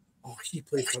 oh, he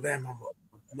played for them. I'm like,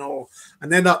 no.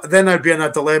 And then I'd be in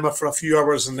a dilemma for a few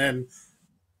hours, and then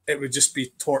it would just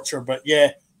be torture. But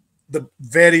yeah,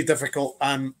 very difficult.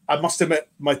 And I must admit,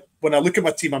 when I look at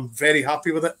my team, I'm very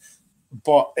happy with it.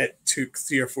 But it took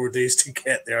 3 or 4 days to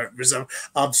get there. It was an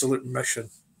absolute mission.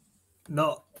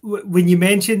 No, when you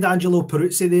mentioned Angelo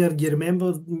Peruzzi there, you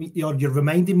remember me, or you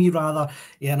reminded me rather, of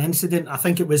an incident. I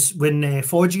think it was when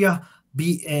Foggia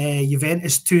beat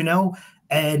Juventus 2-0.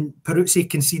 And Peruzzi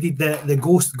conceded the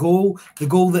ghost goal, the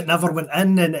goal that never went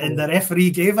in, and the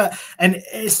referee gave it. And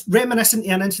it's reminiscent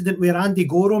of an incident where Andy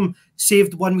Gorham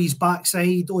saved one with his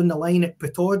backside on the line at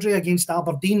Pataudry against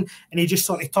Aberdeen, and he just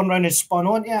sort of turned around and spun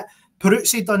onto it.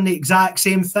 Peruzzi done the exact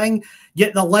same thing,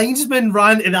 yet the linesman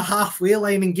ran to the halfway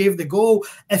line and gave the goal.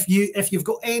 If you've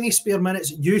got any spare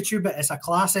minutes, YouTube it. It's a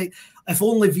classic. If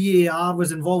only VAR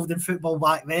was involved in football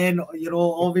back then, you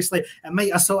know, obviously it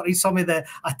might have sorted some of the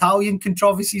Italian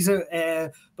controversies out.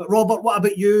 But Robert, what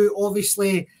about you?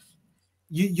 Obviously,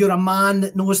 you're a man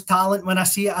that knows talent when I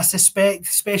see it, I suspect,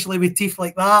 especially with teeth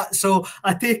like that. So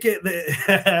I take it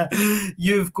that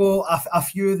you've got a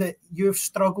few that you've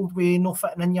struggled with not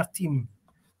fitting in your team.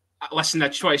 Listen, I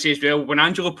just want to say as well, when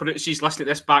Angelo Peruzzi's listening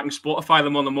to this back on Spotify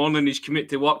them on the morning, he's commute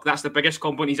to work, that's the biggest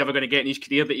compliment he's ever going to get in his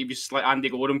career, that he was like Andy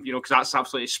Gorham, you know, because that's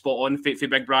absolutely spot on for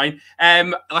Big Brian.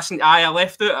 Listen, I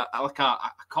left out like a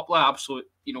couple of absolute,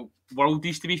 you know,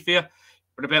 worldies, to be fair.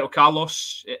 Roberto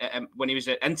Carlos, when he was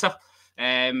at Inter.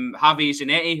 Javi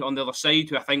Zanetti on the other side,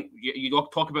 who I think you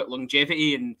talk about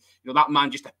longevity, and you know that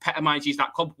man just epitomises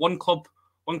that club. One club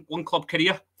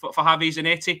career for Javi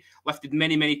Zanetti, lifted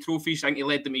many trophies. I think he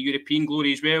led them to European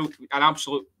glory as well. An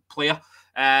absolute player.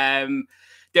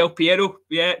 Del Piero,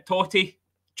 yeah, Totti,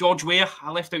 George Weah. I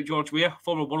left out George Weah,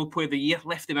 former World Player of the Year.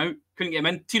 Left him out, couldn't get him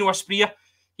in. Tino Asprilla,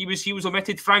 he was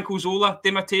omitted. Franco Zola, Di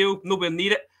Matteo, nowhere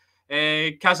near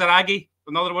it. Casaraghi,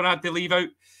 another one I had to leave out.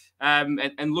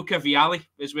 And Luca Vialli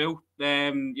as well.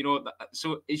 You know,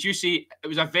 so as you say, it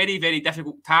was a very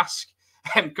difficult task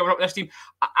coming up with this team.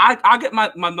 I get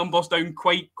my numbers down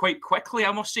quite quickly.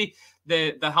 I must say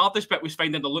the hardest bit was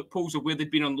finding the loopholes of where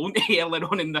they'd been on loan earlier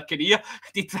on in their career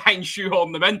to try and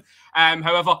shoehorn them in.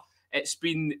 However, it's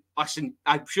been, listen,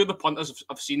 I'm sure the punters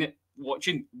have seen it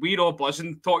watching. We're all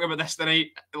buzzing talking about this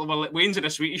tonight. Wayne's in a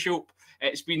sweetie shop.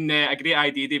 It's been a great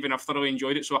idea, Dave, and I've thoroughly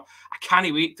enjoyed it. So I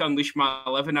can't wait to unleash my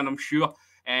 11, and I'm sure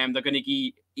they're going to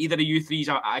give either of you threes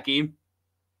a game.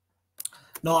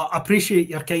 No, I appreciate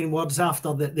your kind words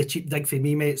after the cheap dig for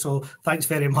me, mate. So thanks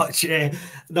very much.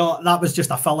 No, that was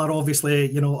just a filler.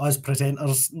 Obviously, you know, us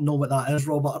presenters know what that is,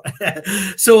 Robert.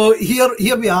 So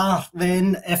here we are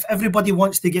then. If everybody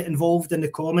wants to get involved in the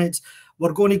comments,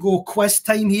 we're going to go quiz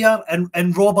time here.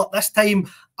 And Robert, this time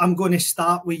I'm going to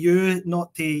start with you,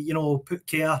 not to, you know, put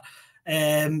care.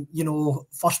 You know,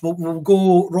 first we'll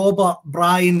go Robert,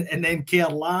 Brian, and then Care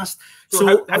last.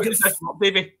 So how does this work,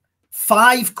 Davie?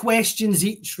 5 questions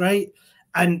each, right?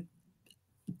 And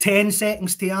 10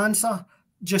 seconds to answer.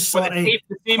 Just sort of the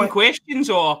same questions,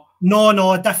 or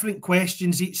no, different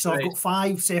questions each. So right. I've got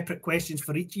 5 separate questions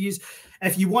for each of you.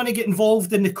 If you want to get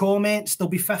involved in the comments, there'll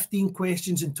be 15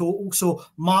 questions in total. So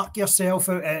mark yourself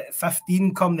out at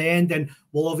 15 come the end, and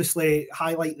we'll obviously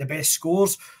highlight the best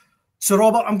scores. So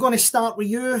Robert, I'm going to start with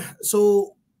you.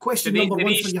 So question number 1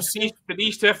 for yourself. For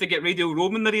these two have to get Radio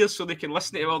Rome in their ears so they can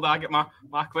listen to it while I get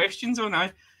my questions on.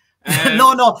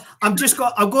 No,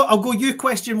 I'll go you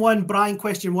question 1, Brian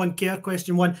question 1, Care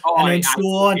question 1, and then so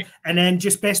on, and then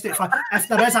just best if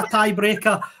there is a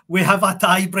tiebreaker, we have a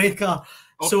tiebreaker.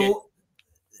 Okay. So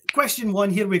question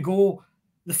 1, here we go.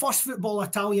 The first Football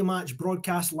Italia match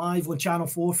broadcast live on Channel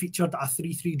 4 featured a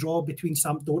 3-3 draw between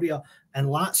Sampdoria and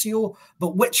Lazio,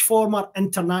 but which former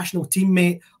international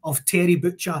teammate of Terry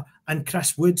Butcher and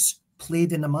Chris Woods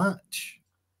played in the match?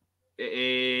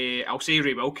 I'll say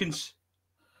Ray Wilkins.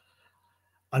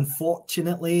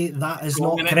 Unfortunately, that is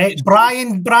not correct.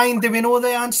 Brian, do we know the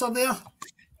answer there?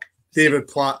 David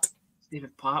Platt.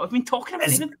 David Platt. We've been talking about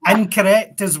David Platt.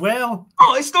 Incorrect as well.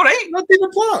 Oh, it's not right. Not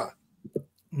David Platt.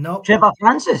 No. Trevor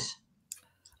Francis.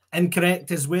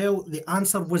 Incorrect as well. The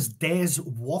answer was Des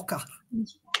Walker.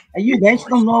 Are you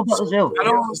mentioning him, Robert, as well?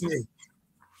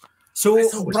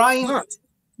 So, Brian,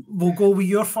 we'll go with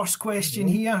your first question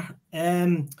here.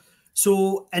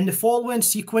 So, in the following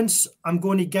sequence, I'm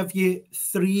going to give you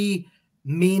 3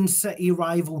 main city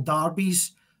rival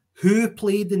derbies. Who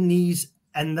played in these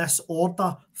in this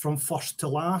order from first to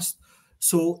last?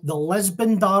 So, the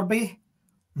Lisbon derby,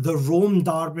 the Rome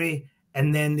derby,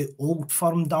 and then the Old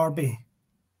Firm derby.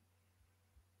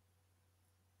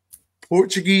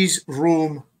 Portuguese,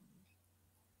 Rome,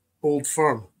 Old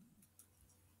Firm.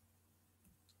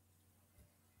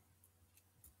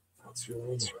 That's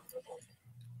your answer.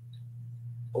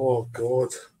 Oh, God.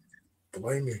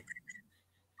 Blimey.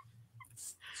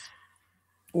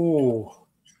 Oh.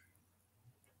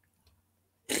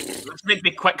 Let's make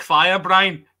me quick fire,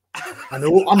 Brian. I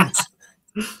know.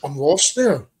 I'm lost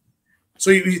there.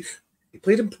 So he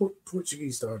played in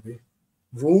Portuguese derby,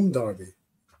 Rome derby.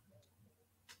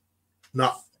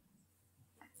 Nah.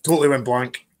 Totally went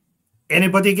blank.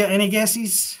 Anybody get any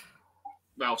guesses?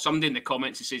 Well, somebody in the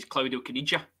comments says Claudio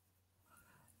Caniggia.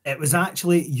 It was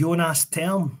actually Jonas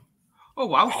Term. Oh,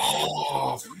 wow.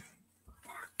 Oh,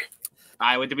 fuck.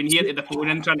 I would have been here to the phone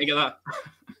in trying to get that.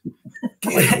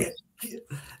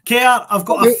 Care, I've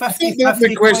got a 50-50.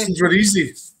 The questions were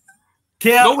easy.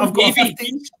 Care, I've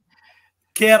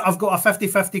got a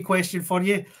 50-50 question for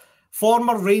you.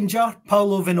 Former Ranger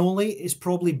Paolo Vinoli is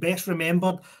probably best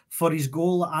remembered for his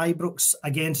goal at Ibrox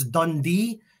against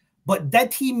Dundee, but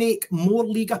did he make more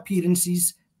league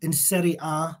appearances in Serie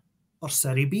A or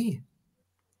Serie B?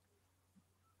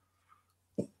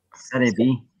 Serie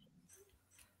B.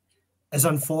 Is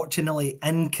unfortunately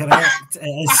incorrect. It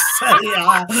is Serie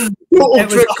A. Total It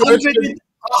was trick question.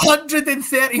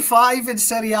 135 in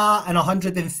Serie A and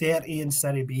 130 in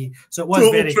Serie B. So it was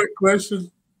Total very trick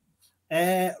question.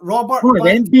 Robert. Oh,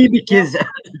 then B because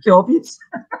it's obvious.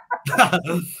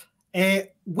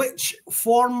 Which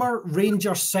former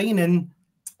Rangers signing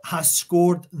has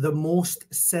scored the most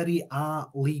Serie A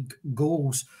league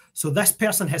goals? So this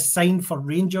person has signed for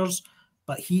Rangers,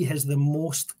 but he has the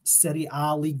most Serie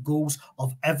A league goals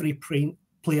of every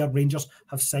player Rangers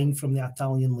have signed from the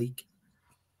Italian league.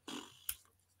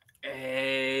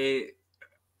 It's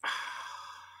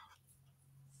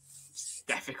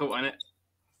difficult, isn't it?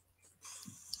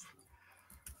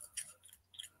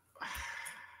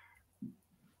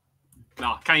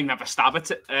 No, I can't even have a stab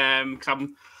at it because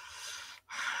I'm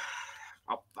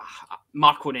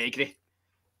Marco Negri.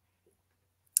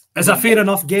 Is a fair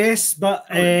enough guess, but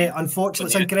unfortunately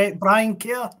it's incorrect. Brian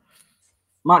Kerr.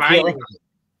 Mark Gately.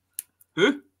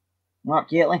 Who? Mark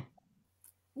Gately.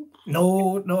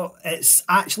 No, it's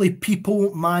actually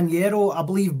Pipo Maniero. I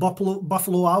believe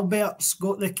Buffalo Albert's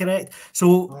got the correct.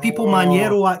 So Pipo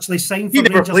Maniero actually signed for He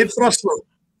never Rangers. played for us, though.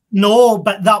 No,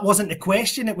 but that wasn't the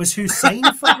question. It was who signed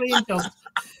for Rangers.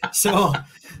 So,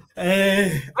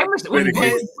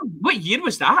 what year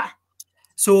was that?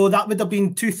 So that would have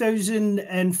been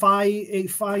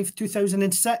 2005,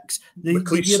 2006. The year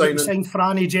that we signed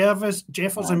Franny Jeffers,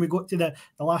 and we got to the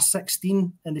last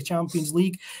 16 in the Champions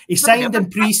League. He signed in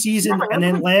pre-season and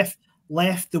then left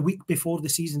the week before the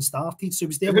season started. So he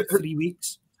was there like 3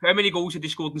 weeks. How many goals had he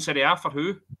scored in Serie A for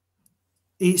who?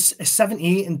 It's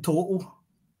 78 in total.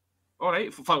 All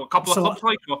right, for a couple of clubs,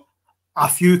 like a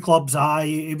few clubs.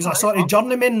 He was a sort of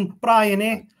journeyman,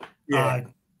 Brian. Yeah.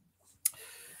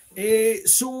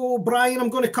 So, Brian, I'm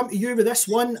going to come to you with this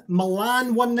one.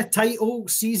 Milan won the title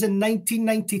season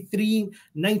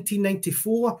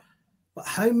 1993-1994, but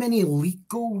how many league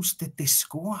goals did they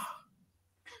score?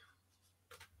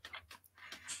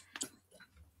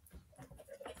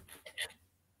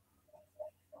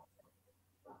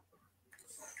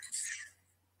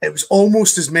 It was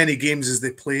almost as many games as they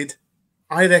played.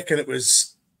 I reckon it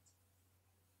was,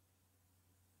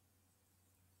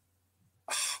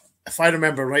 if I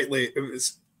remember rightly, it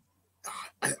was,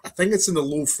 I think it's in the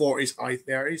low 40s, high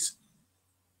 30s.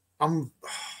 How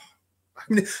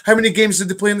many games did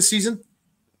they play in the season?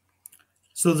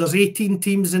 So there's 18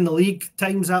 teams in the league,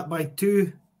 times that by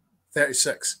 2.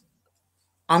 36.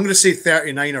 I'm going to say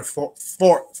 39 or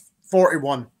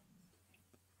 41.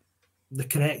 The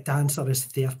correct answer is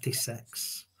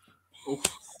 36. Oh.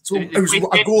 So it was a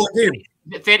goal a game.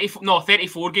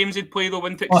 34 games he'd play though,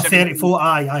 wouldn't it? Oh, 34,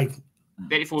 aye.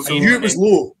 34 I knew it was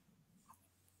low.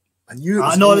 I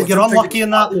know that you're unlucky in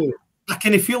that. I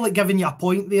kind of feel like giving you a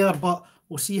point there, but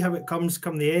we'll see how it comes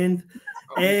come the end.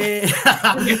 It's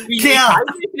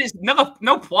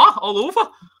no plot all over.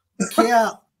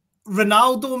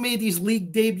 Ronaldo made his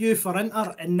league debut for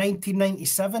Inter in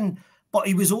 1997, but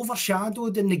he was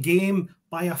overshadowed in the game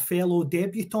by a fellow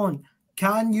debutant.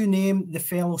 Can you name the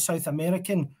fellow South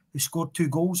American who scored 2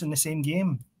 goals in the same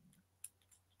game?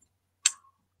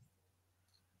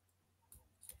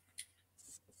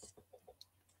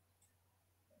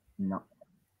 No,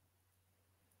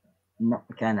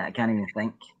 I can't even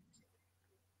think.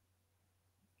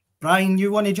 Brian,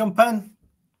 you want to jump in?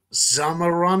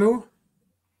 Zamorano?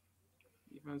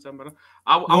 I'm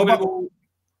going to go.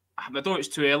 I don't know, it's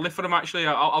too early for him actually.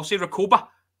 I'll say Recoba.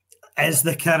 Is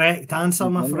the correct answer,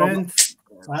 my friend.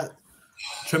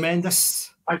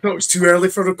 Tremendous. I thought it was too early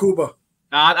for Recoba.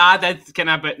 I did kind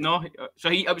of, but no. So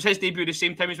it was his debut the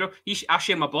same time as well. I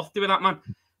shared my birthday with that man.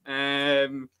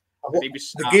 The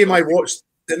game I watched,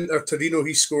 Inter Torino,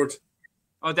 he scored.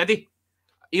 Oh, did he?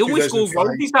 He always scores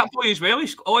worldies, that boy, as well.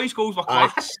 All his goals were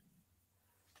class.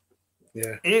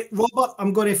 Yeah. Robert,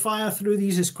 I'm going to fire through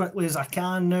these as quickly as I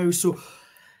can now. So,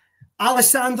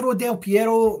 Alessandro Del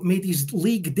Piero made his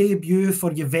league debut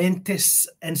for Juventus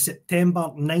in September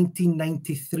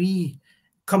 1993,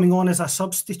 coming on as a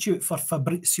substitute for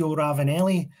Fabrizio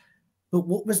Ravanelli. But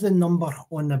what was the number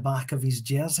on the back of his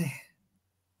jersey?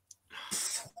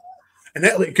 In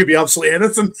Italy, it could be absolutely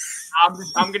anything.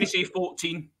 I'm going to say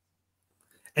 14.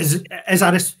 Is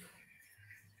that a...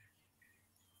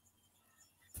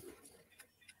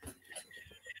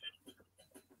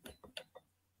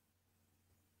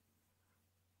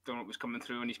 Don't know what was coming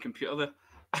through on his computer there.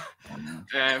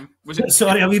 Was it?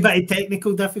 Sorry, a wee bit of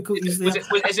technical difficulties there.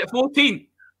 Is it 14?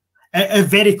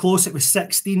 Very close. It was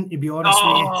 16, to be honest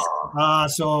with you.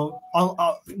 So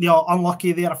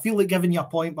unlucky there. I feel like giving you a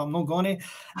point, but I'm not going to.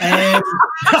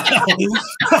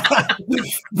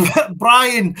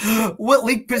 Brian, what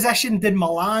league position did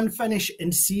Milan finish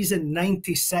in season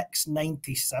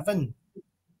 96-97?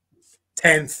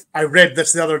 10th. I read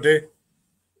this the other day.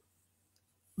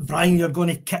 Brian, you're going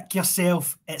to kick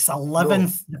yourself. It's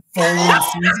 11th the following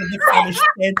season. They finished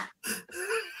 10th.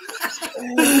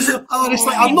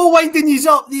 Honestly, I'm not winding these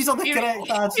up. These are the correct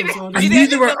answers. I knew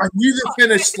they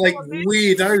finished like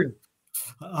way down.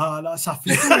 That's a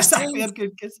fair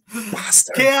good guess.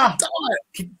 Bastard.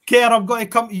 Kerr, I'm going to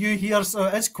come to you here, so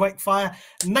it's quick fire.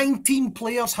 19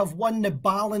 players have won the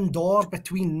Ballon d'Or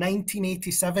between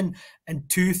 1987 and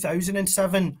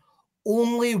 2007.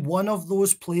 Only one of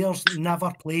those players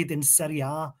never played in Serie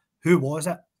A. Who was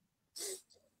it?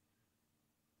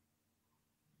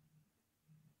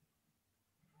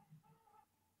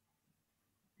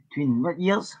 Between what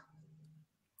years?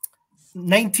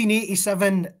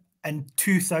 1987 and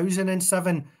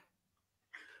 2007.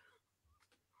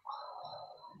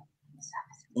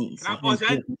 Can I buzz in?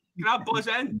 Can I buzz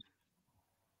in?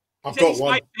 I've got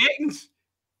one. 5 seconds.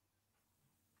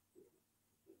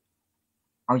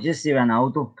 I'll just say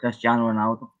Ronaldo, Cristiano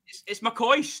Ronaldo. It's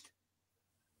McCoist.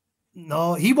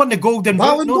 No, he won the Golden Boot,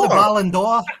 Ballon not the d'Or. Ballon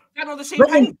d'Or. They're not the same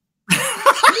thing.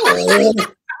 Oh,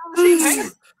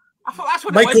 I thought that's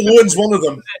what Michael Owen's one of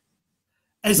them.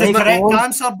 Is the Michael correct Owen.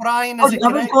 answer, Brian? I Is the was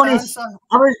correct going answer? to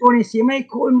say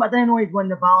Michael Owen, but I didn't know he'd won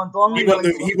the Ballon d'Or. He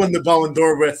won the Ballon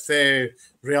d'Or with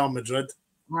Real Madrid.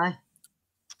 Aye.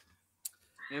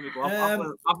 There we go.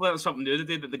 I've learned something new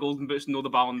today, that the Golden Boots know the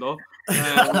Ballon d'Or.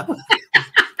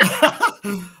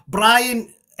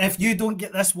 Brian, if you don't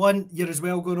get this one, you're as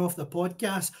well going off the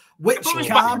podcast. Which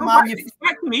car Back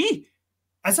to me.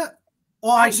 Is it?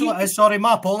 Oh, actually, sorry.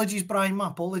 My apologies, Brian. My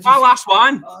apologies. My last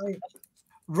one.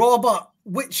 Robert,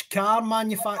 which car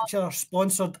manufacturer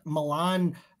sponsored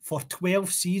Milan for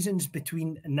 12 seasons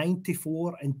between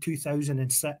 94 and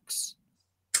 2006?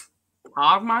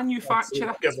 Car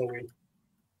manufacturer.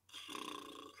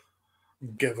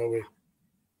 Giveaway.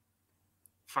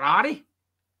 Ferrari.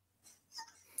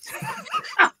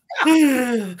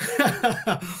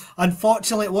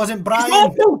 Unfortunately, it wasn't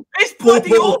Brian. It's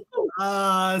bloody awful.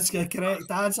 That's the correct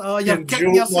answer. Oh, you're kicking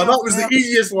Well, yourself that was there. the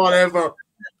easiest one ever.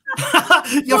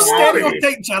 You've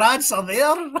stereotyped your answer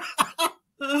there.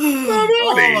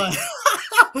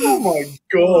 Oh my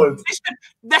god.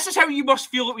 This is how you must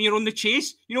feel when you're on the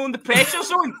chase. You know, in the pressure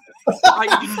zone.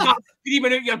 Like you start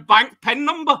screaming out your bank PIN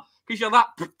number because you're that,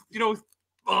 you know.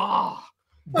 Oh.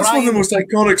 That's one of the most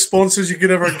iconic sponsors you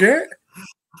could ever get.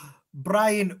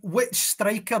 Brian, which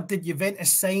striker did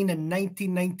Juventus sign in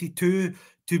 1992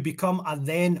 to become a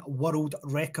then world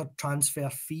record transfer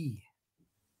fee?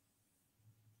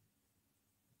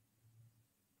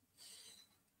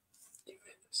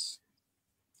 Juventus.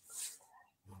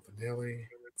 Martinelli.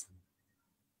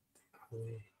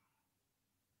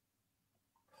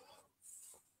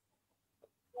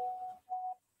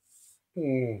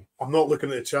 I'm not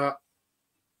looking at the chat.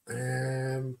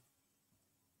 I'm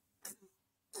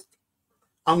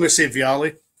going to say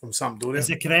Vialli from Sampdoria. Is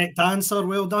the correct answer.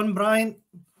 Well done, Brian.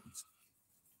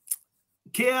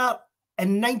 Kerr,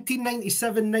 in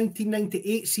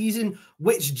 1997-1998 season,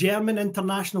 which German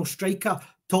international striker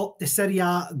topped the Serie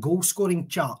A goal-scoring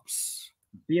charts?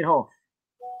 Bierhoff.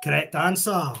 Correct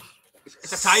answer.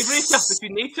 It's a tiebreaker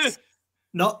between they two.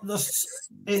 No, there's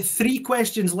 3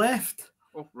 questions left.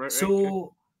 Oh, right,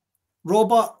 So,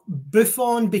 Robert,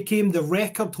 Buffon became the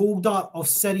record holder of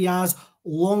Serie A's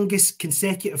longest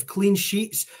consecutive clean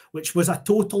sheets, which was a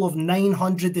total of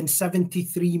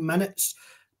 973 minutes.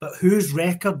 But whose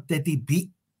record did he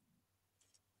beat?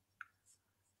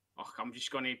 Oh, I'm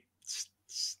just going to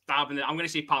stab in it. I'm going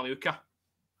to say Pagliuca.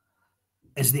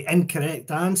 Is the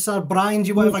incorrect answer. Brian, do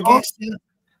you want to have a guess there?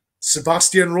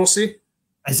 Sebastian Rossi.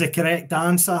 Is the correct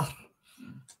answer.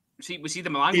 Was he the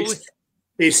Milan goalie?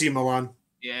 AC Milan.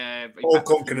 Yeah.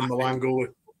 All-conquering Milan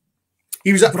goalie.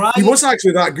 He wasn't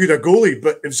actually that good a goalie,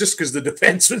 but it was just because the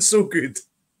defence was so good.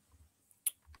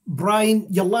 Brian,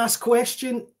 your last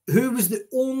question. Who was the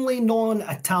only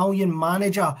non-Italian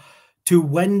manager to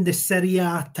win the Serie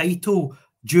A title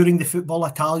during the Football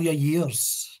Italia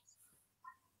years?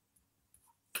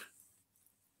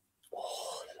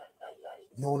 Oh,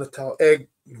 non-Italian.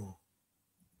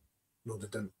 No, they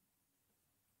didn't.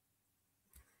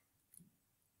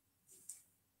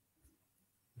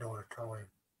 Non-Italian.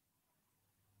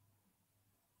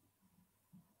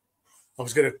 I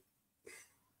was going to...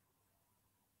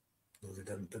 No, they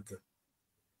didn't, did they?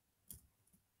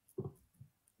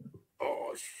 Oh,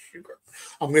 sugar.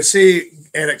 I'm going to say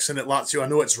Ericsson at Lazio. I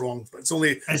know it's wrong, but it's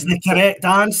only... Is the correct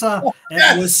answer.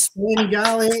 It was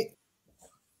Svengali.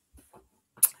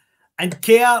 And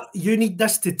Kerr, you need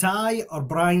this to tie, or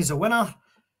Brian's the winner.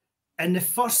 In the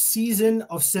first season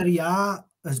of Serie A,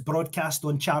 as broadcast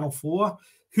on Channel 4,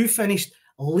 who finished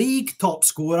league top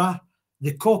scorer,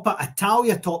 the Coppa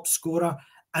Italia top scorer,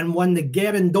 and won the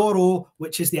Gerendoro,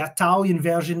 which is the Italian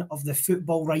version of the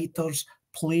Football Writers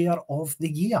Player of the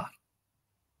Year?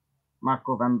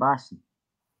 Marco Van Basten.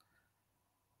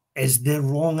 Is the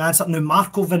wrong answer. Now,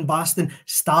 Marco Van Basten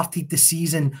started the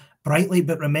season brightly,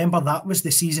 but remember that was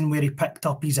the season where he picked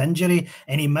up his injury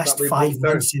and he missed 5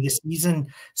 months of the season.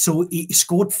 So he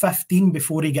scored 15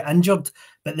 before he got injured,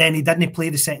 but then he didn't play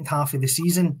the second half of the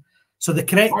season. So the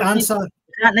correct answer...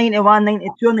 Is that 91,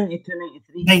 92, 92,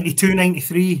 93? 92,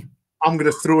 93. I'm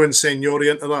going to throw in Signori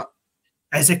into that.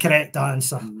 Is the correct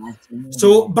answer.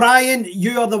 So, Brian,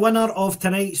 you are the winner of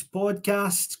tonight's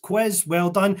podcast quiz. Well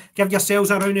done. Give yourselves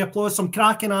a round of applause. Some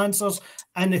cracking answers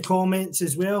in the comments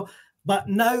as well. But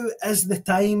now is the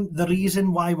time, the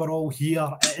reason why we're all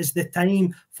here. It is the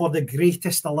time for the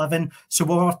greatest 11. So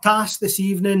we were tasked this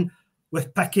evening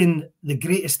with picking the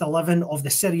greatest 11 of the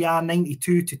Serie A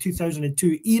 92 to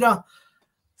 2002 era.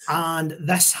 And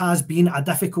this has been a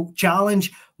difficult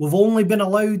challenge. We've only been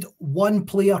allowed one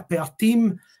player per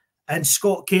team. And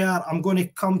Scott Kerr, I'm going to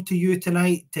come to you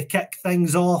tonight to kick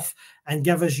things off and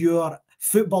give us your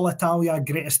Football Italia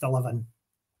greatest 11.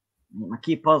 My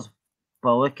keeper's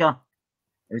Paluca.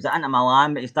 He was at Inter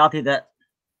Milan, but he started at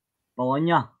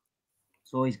Bologna.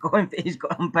 So he's got him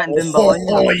pinned in Bologna.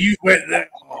 Oh, you went there.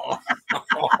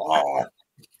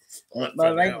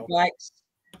 My right back's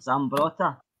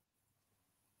Zambrotta.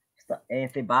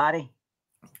 For Bari.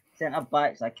 Centre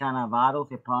backs like Cannavaro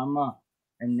for Parma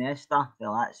and Nesta for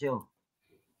Lazio.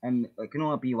 And it can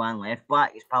only be one left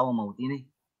back, it's Paolo Maldini.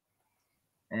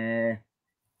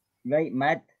 Right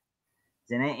mid,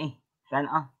 Zanetti,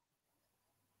 Finta.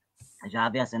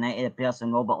 Javier Zanetti, the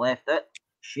person Robert left out.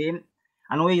 Shame.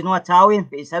 I know he's not Italian,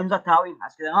 but he sounds Italian,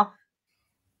 that's good enough.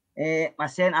 My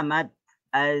centre mid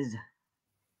is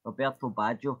Roberto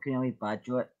Baggio. Can you leave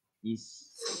Baggio?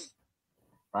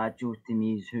 Baggio to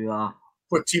me is who are...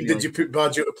 What team did you put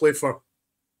Baggio to play for?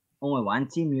 Only one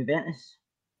team, Juventus.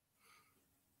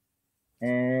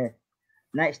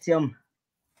 Next to him,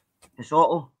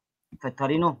 Pisotto for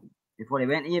Torino before he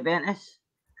went to Juventus.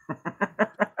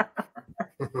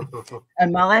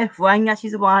 And my left wing, this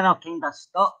is the one I'm kind of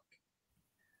stuck.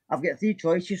 I've got 3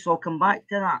 choices, so I'll come back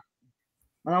to that.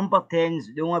 My number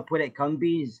 10's the only player it can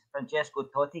be is Francesco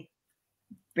Totti.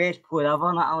 Best player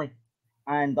ever in Italy.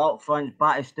 And up front,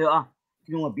 Batistuta.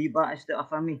 Can only be Batistuta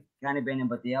for me. Can't be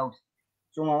anybody else.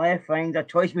 So my left wing's a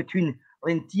choice between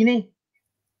Lentini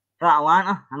for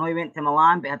Atlanta. I know he went to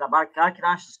Milan, but had a bad car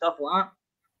crash and stuff like that.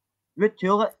 Ruud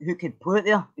Gullit, who could play it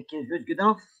there because he was good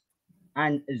enough.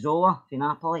 And Zola for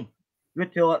Napoli.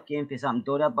 Ruud Gullit came for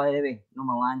Sampdoria, by the way, no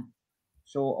Milan.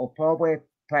 So I'll probably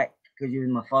pick, because he was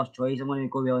my first choice, I'm going to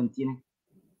go with Lentini.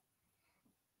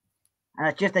 And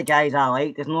it's just the guys I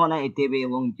like. There's no nothing to do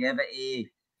with longevity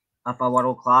of a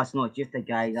world class. No, it's just the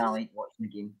guys I like watching the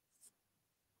game.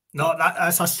 No,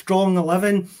 that's a strong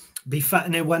 11.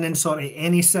 Befitting of winning sort of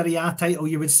any Serie A title,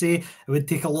 you would say. It would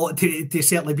take a lot to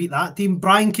certainly beat that team.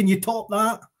 Brian, can you top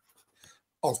that?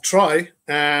 I'll try.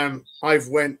 I've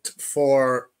went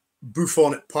for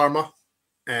Buffon at Parma.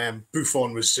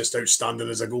 Buffon was just outstanding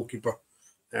as a goalkeeper.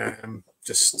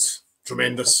 Just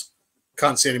tremendous.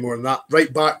 Can't say any more than that.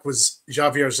 Right back was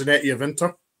Javier Zanetti of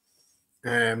Inter.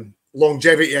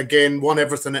 Longevity again, won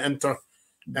everything at Inter.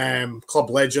 Club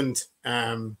legend.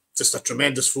 Just a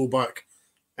tremendous fullback.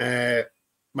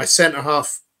 My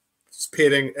centre-half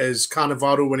pairing is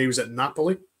Cannavaro when he was at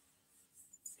Napoli.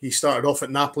 He started off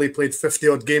at Napoli, played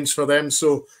 50-odd games for them.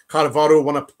 So Cannavaro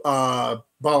won a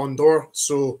Ballon d'Or.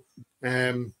 So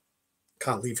can't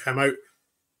leave him out.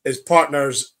 His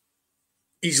partner's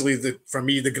easily, for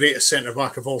me, the greatest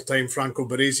centre-back of all time, Franco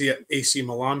Baresi at AC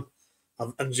Milan.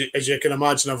 And as you can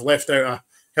imagine, I've left out a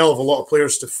hell of a lot of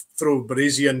players to throw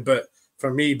Baresi in, but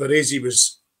for me, Baresi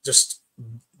was just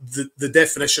the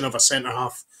definition of a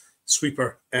centre-half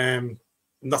sweeper.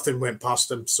 Nothing went past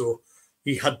him, so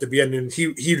he had to be in, and he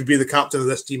would be the captain of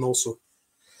this team also.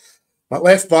 At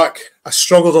left back, I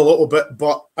struggled a little bit,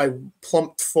 but I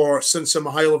plumped for Sinisa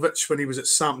Mihailovic when he was at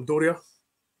Sampdoria.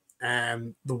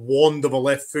 The wand of a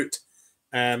left foot.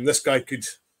 This guy could,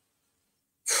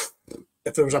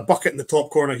 if there was a bucket in the top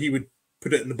corner, he would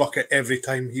put it in the bucket every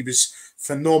time. He was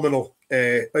phenomenal.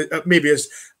 Maybe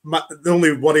the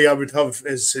only worry I would have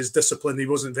is his discipline. He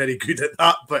wasn't very good at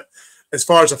that, but as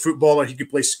far as a footballer, he could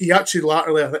play. He actually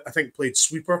latterly, I think, played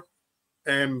sweeper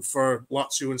for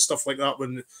Lazio and stuff like that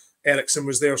when Eriksson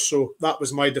was there. So that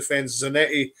was my defence.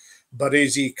 Zanetti,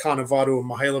 Baresi, Cannavaro, and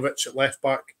Mihailovic at left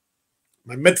back.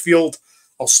 My midfield,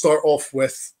 I'll start off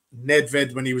with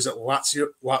Nedved when he was at Lazio.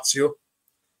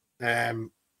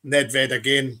 Nedved,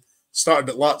 again, started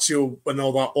at Lazio when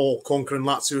all that all-conquering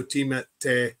Lazio team at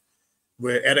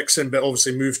with Eriksson, but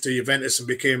obviously moved to Juventus and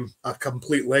became a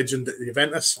complete legend at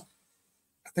Juventus.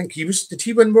 I think did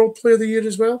he win World Player of the Year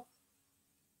as well?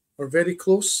 Or very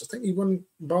close. I think he won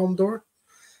Ballon d'Or.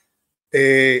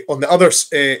 On the others,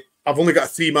 I've only got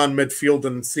a 3-man midfield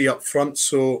and 3 up front,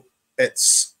 so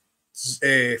it's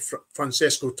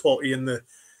Francesco Totti in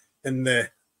the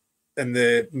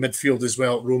midfield as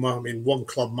well at Roma. I mean, one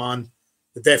club man,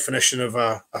 the definition of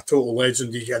a total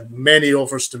legend. He had many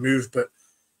offers to move, but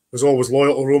was always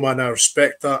loyal to Roma, and I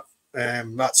respect that.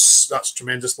 That's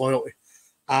tremendous loyalty.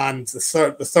 And the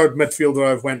third midfielder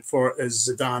I've went for is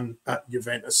Zidane at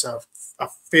Juventus.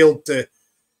 I've failed to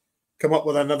come up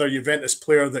with another Juventus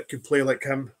player that could play like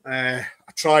him. I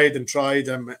tried and tried.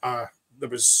 There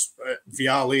was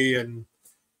Vialli and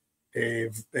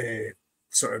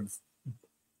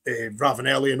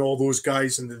Ravanelli and all those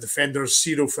guys, and the defenders,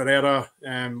 Ciro Ferreira,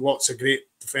 lots of great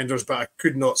defenders, but I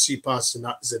could not see past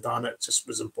Zidane. It just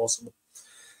was impossible.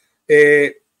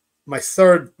 My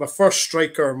first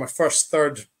striker, my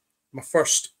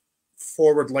first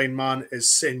forward line man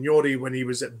is Signori when he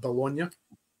was at Bologna.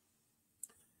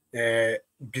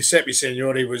 Giuseppe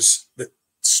Signori was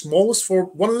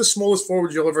one of the smallest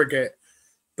forwards you'll ever get,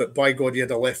 but by God, he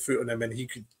had a left foot on him and he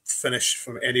could finish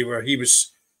from anywhere. He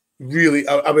was really,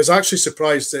 I was actually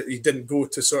surprised that he didn't go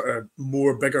to sort of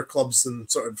more bigger clubs than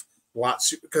sort of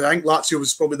Lazio, because I think Lazio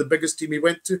was probably the biggest team he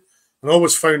went to. And I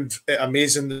always found it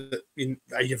amazing that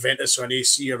a Juventus or an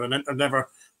AC or an Inter never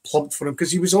plumped for him,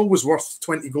 because he was always worth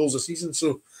 20 goals a season.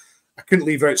 So I couldn't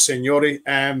leave out Signori.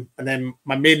 And then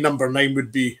my main number 9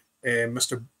 would be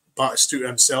Mr. Batistuta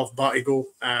himself, Batigo.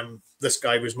 This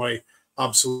guy was my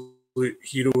absolute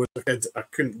hero as a kid. I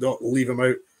couldn't not leave him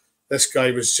out. This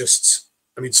guy was just,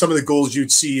 I mean, some of the goals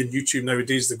you'd see on YouTube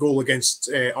nowadays, the goal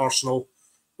against Arsenal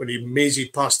when he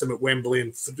mazied past him at Wembley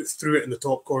and threw it in the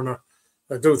top corner.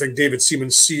 I don't think David Seaman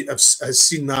has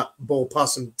seen that ball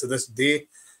passing to this day.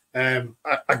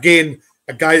 Again,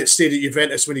 a guy that stayed at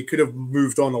Juventus when he could have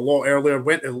moved on a lot earlier,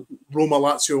 went to Roma,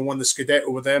 Lazio and won the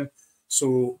Scudetto with them.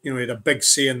 So, he had a big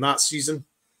say in that season.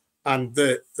 And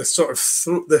the sort of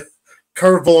the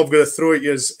curveball I'm going to throw at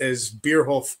you is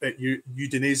Bierhoff at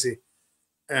Udinese.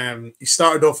 He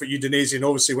started off at Udinese and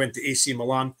obviously went to AC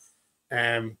Milan.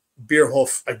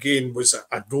 Bierhoff, again, was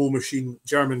a goal machine,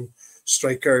 German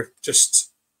striker,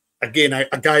 just, again, a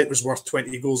guy that was worth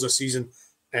 20 goals a season.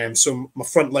 So my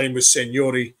front line was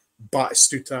Signori,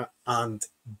 Batistuta and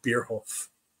Bierhoff.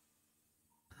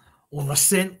 Well, there's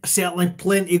certainly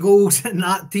plenty of goals in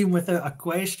that team without a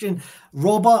question.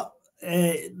 Robert,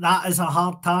 that is a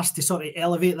hard task to sort of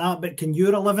elevate that, but can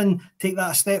your 11 take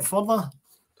that a step further?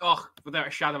 Oh, without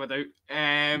a shadow of a doubt.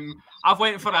 I've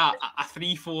went for a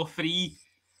 3-4-3,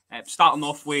 starting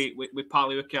off with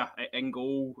Pagliuca in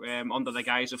goal under the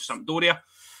guise of Sampdoria.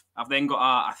 I've then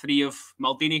got a 3 of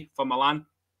Maldini for Milan.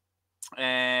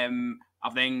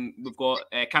 We've got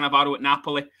Cannavaro at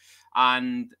Napoli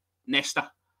and Nesta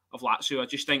of Lazio. I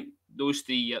just think those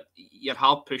 3, you're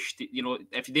hard pushed.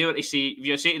 If they were to say, if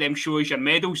you say to them, show us your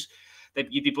medals,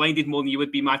 that you'd be blinded more than you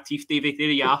would be my teeth, Davie. There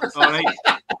you are. All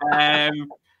right.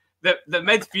 The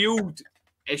midfield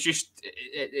is just,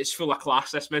 it's full of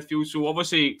class, this midfield. So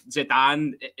obviously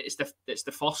Zidane, it's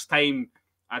the first time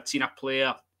I'd seen a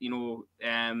player, sort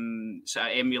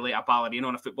of emulate a ballerina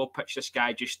on a football pitch. This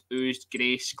guy just oozed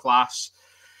grace, class.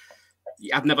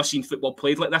 I've never seen football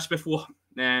played like this before.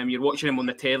 You're watching him on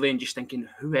the telly and just thinking,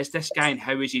 who is this guy and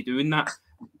how is he doing that?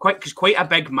 Quite a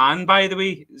big man, by the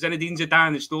way, Zinedine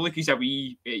Zidane. It's not like he's a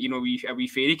wee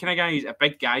fairy kind of guy. He's a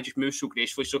big guy, just moves so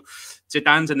gracefully. So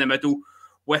Zidane's in the middle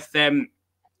with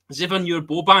Zvonimir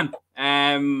Boban.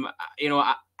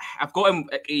 I've got him.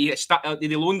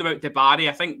 They loaned him out to Barry.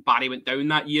 I think Barry went down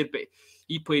that year, but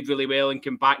he played really well and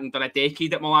came back and done a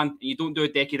decade at Milan. And you don't do a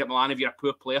decade at Milan if you're a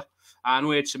poor player. I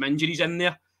know he had some injuries in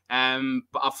there,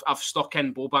 but I've stuck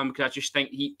in Boban because I just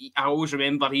think I always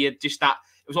remember he had just that.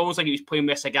 It was almost like he was playing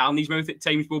with a cigar in his mouth at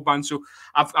times, Boban. So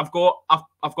I've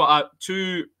got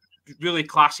 2 really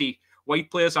classy white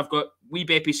players. I've got wee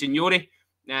Beppe Signori.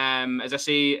 As I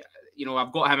say,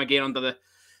 I've got him again under the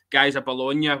guys at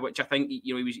Bologna, which I think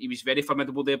he was very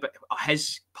formidable there. But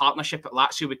his partnership at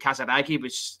Lazio with Casaraghi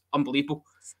was unbelievable.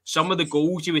 Some of the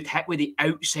goals he would hit with the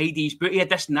outside of his boot, he had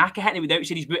this knack of hitting it with the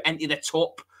outside of his boot into the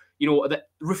top, you know, the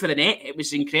roof of the net. It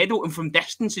was incredible, and from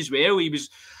distance as well.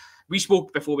 We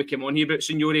spoke before we came on here about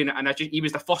Signore, and he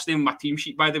was the first name on my team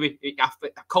sheet, by the way,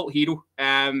 a cult hero.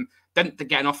 Didn't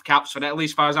get enough caps for Italy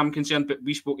as far as I'm concerned, but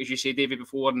we spoke, as you say, Davie,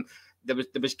 before, and there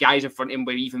was guys in front of him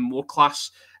with even more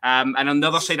class. And on the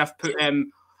other side, I've put a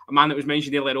man that was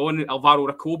mentioned earlier on, Alvaro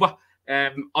Recoba.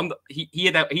 He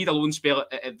had a loan spell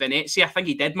at Venezia. I think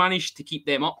he did manage to keep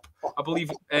them up, I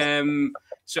believe.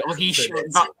 So he said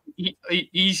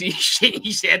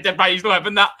that, but he's not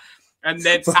having that. And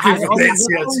then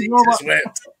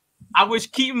I was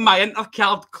keeping my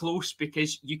intercard close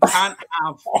because you can't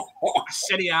have a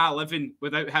Serie A living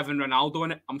without having Ronaldo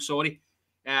in it. I'm sorry.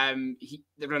 The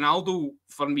Ronaldo,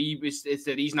 for me, is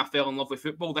the reason I fell in love with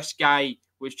football. This guy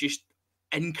was just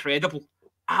incredible.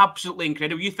 Absolutely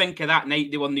incredible. You think of that night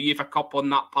they won the UEFA Cup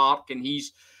on that park, and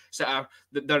he's sort of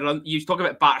you talk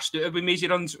about Batistuta with Maisie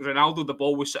runs. Ronaldo, the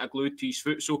ball was sort of glued to his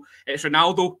foot. So it's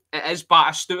Ronaldo. It is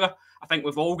Batistuta. I think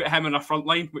we've all got him in our front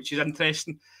line, which is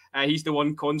interesting. He's the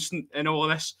one constant in all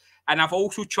of this. And I've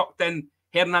also chucked in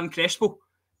Hernan Crespo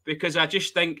because I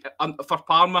just think for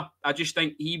Parma, I just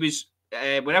think he was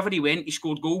wherever he went, he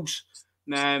scored goals.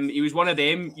 He was one of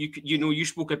them. You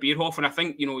spoke of Bierhoff, and I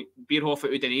think Bierhoff at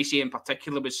Udinese in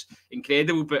particular was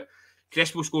incredible. But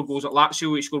Crespo scored goals at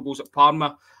Lazio. He scored goals at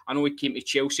Parma. I know he came to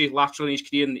Chelsea later in his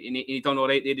career, and he done all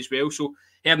right there as well. So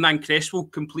Hernan Crespo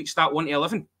completes that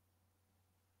 1-11.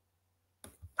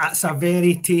 That's a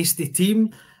very tasty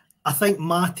team. I think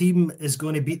my team is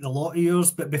going to beat the lot of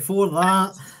yours. But before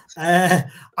that,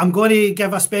 I'm going to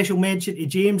give a special mention to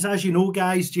James. As you know,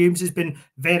 guys, James has been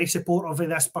very supportive of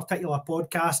this particular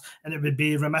podcast, and it would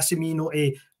be remiss of me not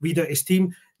to read out his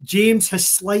team. James has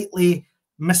slightly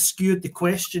miscued the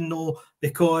question, though,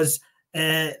 because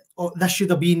this should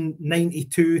have been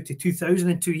 92 to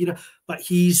 2002 era, but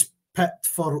he's picked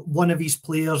for one of his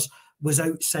players was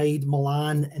outside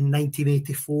Milan in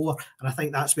 1984, and I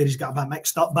think that's where he's got a bit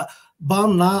mixed up. But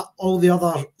barring that, all the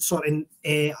other sort of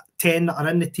 10 that are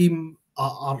in the team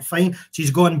are fine. So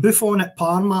he's gone Buffon at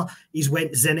Parma, he's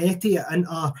went Zanetti at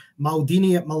Inter,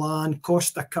 Maldini at Milan,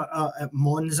 Costa Curta at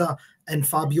Monza, and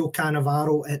Fabio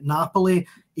Cannavaro at Napoli.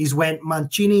 He's went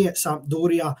Mancini at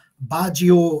Sampdoria,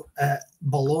 Baggio at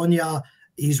Bologna,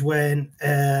 he's went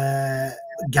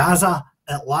Gaza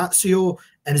at Lazio,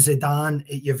 and Zidane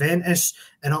at Juventus,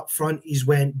 and up front he's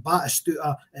went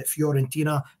Batistuta at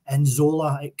Fiorentina and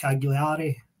Zola at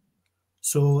Cagliari.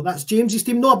 So that's James's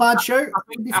team. Not a bad shout. I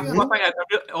think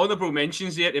honourable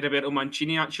mentions there to Roberto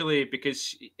Mancini, actually,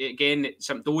 because again,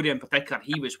 Sampdoria in particular,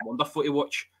 he was wonderful to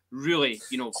watch. Really,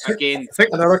 again. I think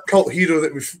another cult hero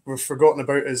that we've forgotten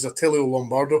about is Attilio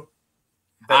Lombardo.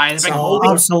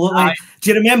 Absolutely.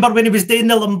 Do you remember when he was doing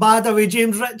the Lambada with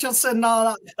James Richardson?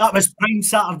 No, that was prime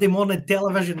Saturday morning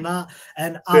television.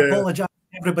 And I apologise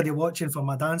to everybody watching for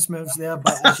my dance moves there,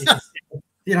 but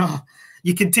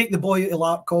you can take the boy at the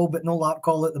lark call, but no lark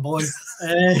call at the boy.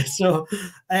 So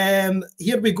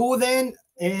here we go then.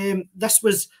 This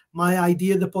was my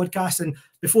idea of the podcast, and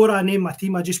before I name my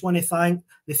team, I just want to thank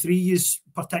the three of you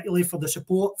particularly for the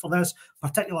support for this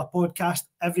particular podcast.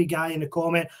 Every guy in the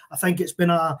comment, I think it's been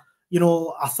a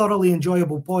thoroughly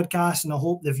enjoyable podcast, and I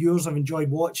hope the viewers have enjoyed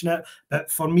watching it. But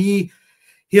for me,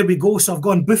 here we go. So I've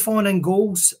gone Buffon in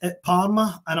goals at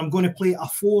Parma, and I'm going to play a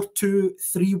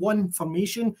 4-2-3-1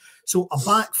 formation. So a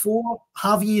back four,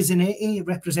 Javier Zanetti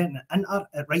representing Inter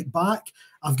at right back.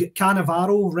 I've got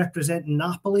Cannavaro representing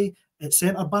Napoli at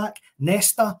centre back,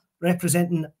 Nesta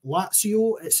representing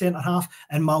Lazio at centre half,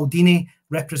 and Maldini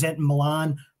representing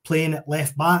Milan playing at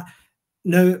left back.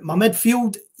 Now, my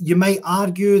midfield, you might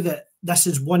argue that this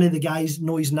is one of the guys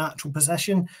know his natural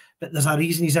position, but there's a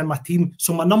reason he's in my team.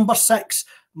 So my number 6,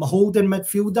 my holding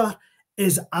midfielder,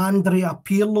 is Andrea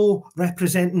Pirlo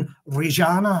representing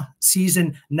Reggiana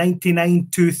season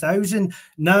 99-2000.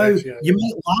 Now, you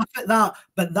might laugh at that,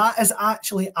 but that is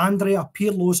actually Andrea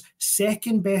Pirlo's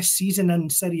second best season in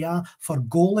Serie A for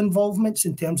goal involvements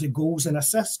in terms of goals and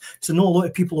assists. So not a lot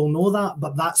of people will know that,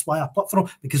 but that's why I put for him,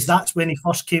 because that's when he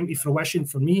first came to fruition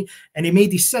for me. And he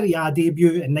made his Serie A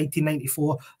debut in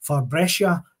 1994 for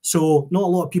Brescia. So not a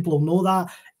lot of people will know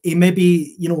that. He may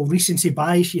be, recency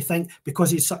bias, you think,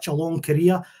 because he's such a long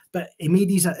career, but he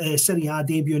made his Serie A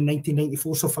debut in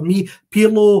 1994. So for me,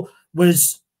 Pirlo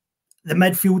was the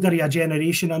midfielder of a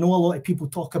generation. I know a lot of people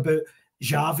talk about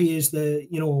Xavi as the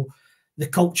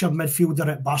culture midfielder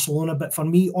at Barcelona, but for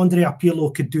me, Andrea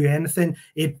Pirlo could do anything.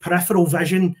 He had peripheral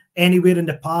vision anywhere in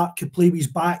the park, could play with his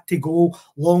back to goal,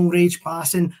 long range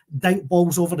passing, dink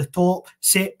balls over the top,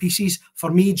 set pieces. For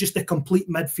me, just a complete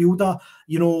midfielder,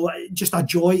 just a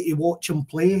joy to watch him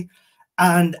play.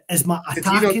 And as my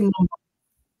attacking number,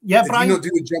 Yeah, Did Brian? he not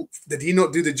do the jump? Did he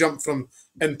not do the jump from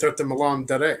Inter to Milan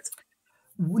direct?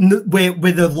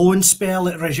 With the loan spell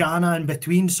at Reggiana in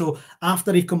between. So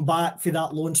after he come back for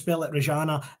that loan spell at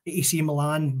Reggiana, AC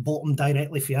Milan bought him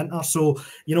directly for Inter. So,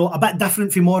 you know, a bit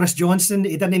different for Maurice Johnson.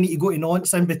 He didn't need to go to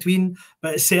Nantes in between,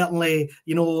 but certainly,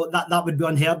 you know, that would be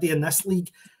unheard of in this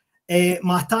league.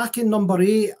 My attacking number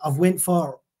 8, I've went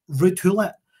for Ruud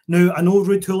Gullit. Now, I know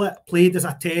Ruud Gullit played as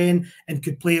a 10 and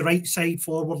could play right side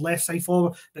forward, left side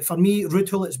forward, but for me,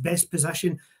 Ruud Gullit's best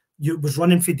position was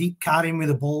running for deep, carrying with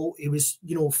the ball. He was,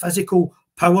 you know, physical,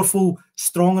 powerful,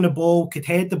 strong on the ball, could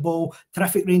head the ball,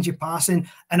 terrific range of passing,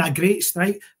 and a great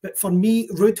strike. But for me,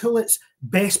 Ruud Gullit's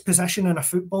best position on a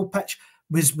football pitch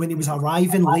was when he was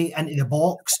arriving late into the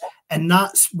box, and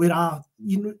that's where I,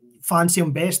 you know, fancy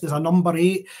him best as a number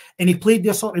 8. And he played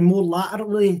there sort of more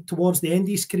laterally towards the end of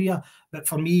his career. But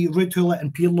for me, Ruud Gullit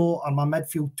and Pirlo are my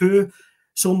midfield 2.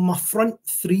 So my front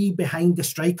 3 behind the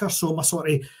striker, so my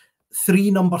sort of 3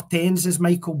 number 10s, as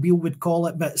Michael Beale would call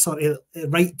it, but sort of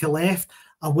right to left.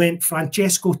 I went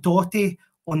Francesco Totti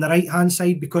on the right-hand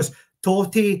side, because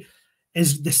Totti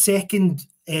is the second,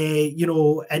 you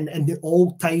know, in the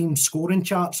all-time scoring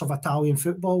charts of Italian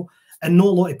football. And not a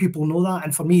lot of people know that.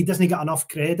 And for me, he doesn't get enough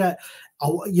credit.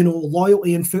 You know,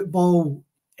 loyalty in football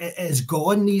is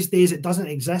gone these days. It doesn't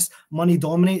exist. Money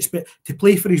dominates. But to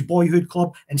play for his boyhood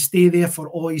club and stay there for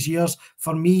all his years,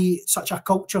 for me, such a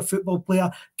culture football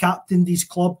player, captained his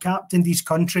club, captained his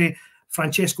country.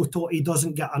 Francesco Totti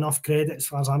doesn't get enough credit as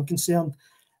far as I'm concerned.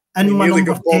 And my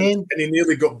number 10... And he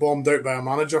nearly got bombed out by a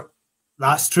manager.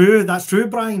 That's true,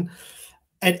 Brian.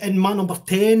 In my number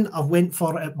 10, I went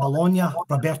for at Bologna,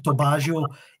 Roberto Baggio.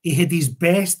 He had his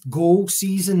best goal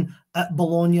season at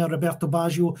Bologna, Roberto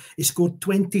Baggio. He scored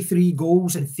 23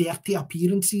 goals in 30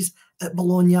 appearances at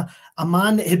Bologna. A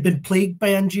man that had been plagued by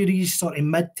injuries sort of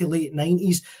mid to late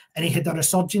 90s, and he had a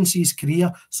resurgence in his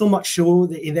career, so much so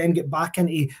that he then got back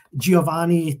into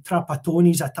Giovanni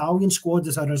Trapattoni's Italian squad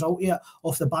as a result of it,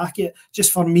 off the back of it.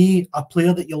 Just for me, a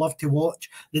player that you love to watch.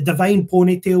 The divine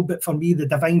ponytail, but for me, the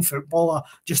divine footballer.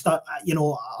 Just a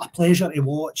pleasure to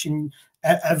watch, and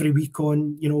every week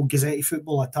on, you know, Gazzetta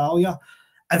Football Italia.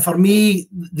 And for me,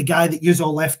 the guy that you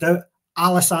all left out,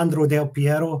 Alessandro Del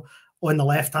Piero on the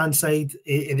left-hand side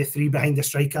of the 3 behind the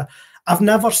striker. I've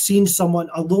never seen someone,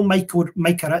 although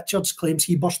Micah Richards claims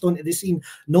he burst onto the scene,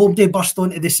 nobody burst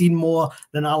onto the scene more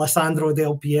than Alessandro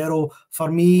Del Piero.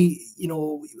 For me, you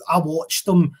know, I watched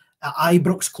him at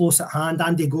Ibrox close at hand.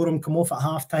 Andy Gorham come off at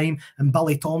half-time and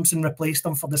Billy Thompson replaced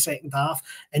him for the second half.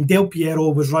 And Del Piero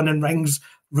was running rings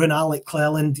around Alec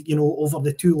Cleland, you know, over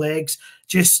the 2 legs.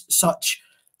 Just such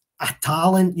a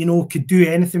talent, you know, could do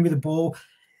anything with the ball.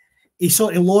 He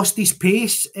sort of lost his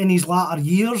pace in his latter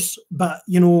years, but,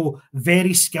 you know,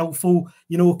 very skillful,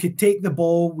 you know, could take the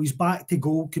ball, was back to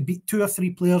goal, could beat 2 or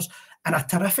 3 players, and a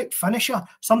terrific finisher,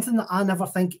 something that I never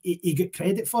think he got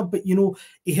credit for. But, you know,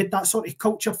 he had that sort of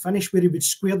culture finish where he would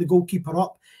square the goalkeeper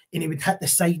up and he would hit the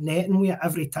side netting with it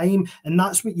every time. And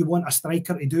that's what you want a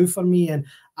striker to do for me. And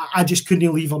I just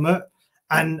couldn't leave him out.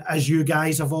 And as you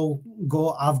guys have all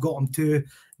got, I've got him too,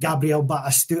 Gabriel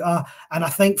Batistuta. And I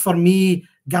think for me,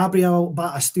 Gabriel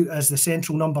Batistuta is the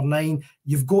central number 9.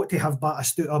 You've got to have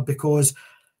Batistuta because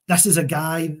this is a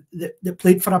guy that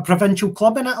played for a provincial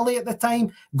club in Italy at the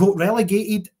time, got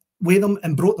relegated with them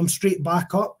and brought them straight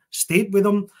back up, stayed with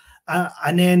them.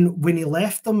 And then when he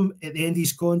left them at the end of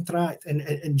his contract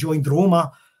and joined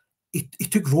Roma, he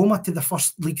took Roma to the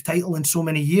first league title in so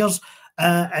many years.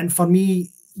 And for me,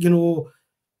 you know,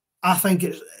 I think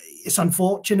it's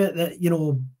unfortunate that, you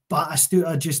know,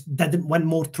 Batistuta just didn't win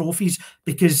more trophies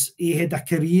because he had a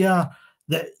career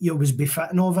that, you know, was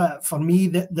befitting of it. For me,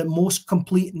 the most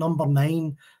complete number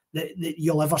 9 that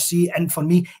you'll ever see. And for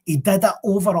me, he did it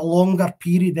over a longer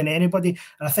period than anybody.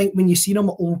 And I think when you see him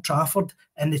at Old Trafford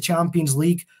in the Champions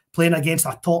League playing against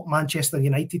a top Manchester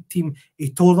United team, he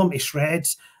tore them to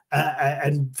shreds.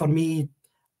 And for me,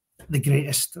 the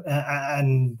greatest.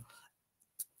 And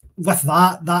with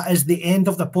that is the end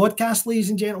of the podcast, ladies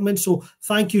and gentlemen. So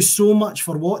thank you so much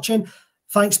for watching.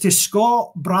 Thanks to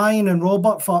Scott, Brian, and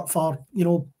Robert for you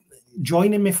know,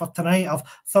 joining me for tonight. I've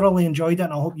thoroughly enjoyed it,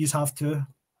 and I hope you have too.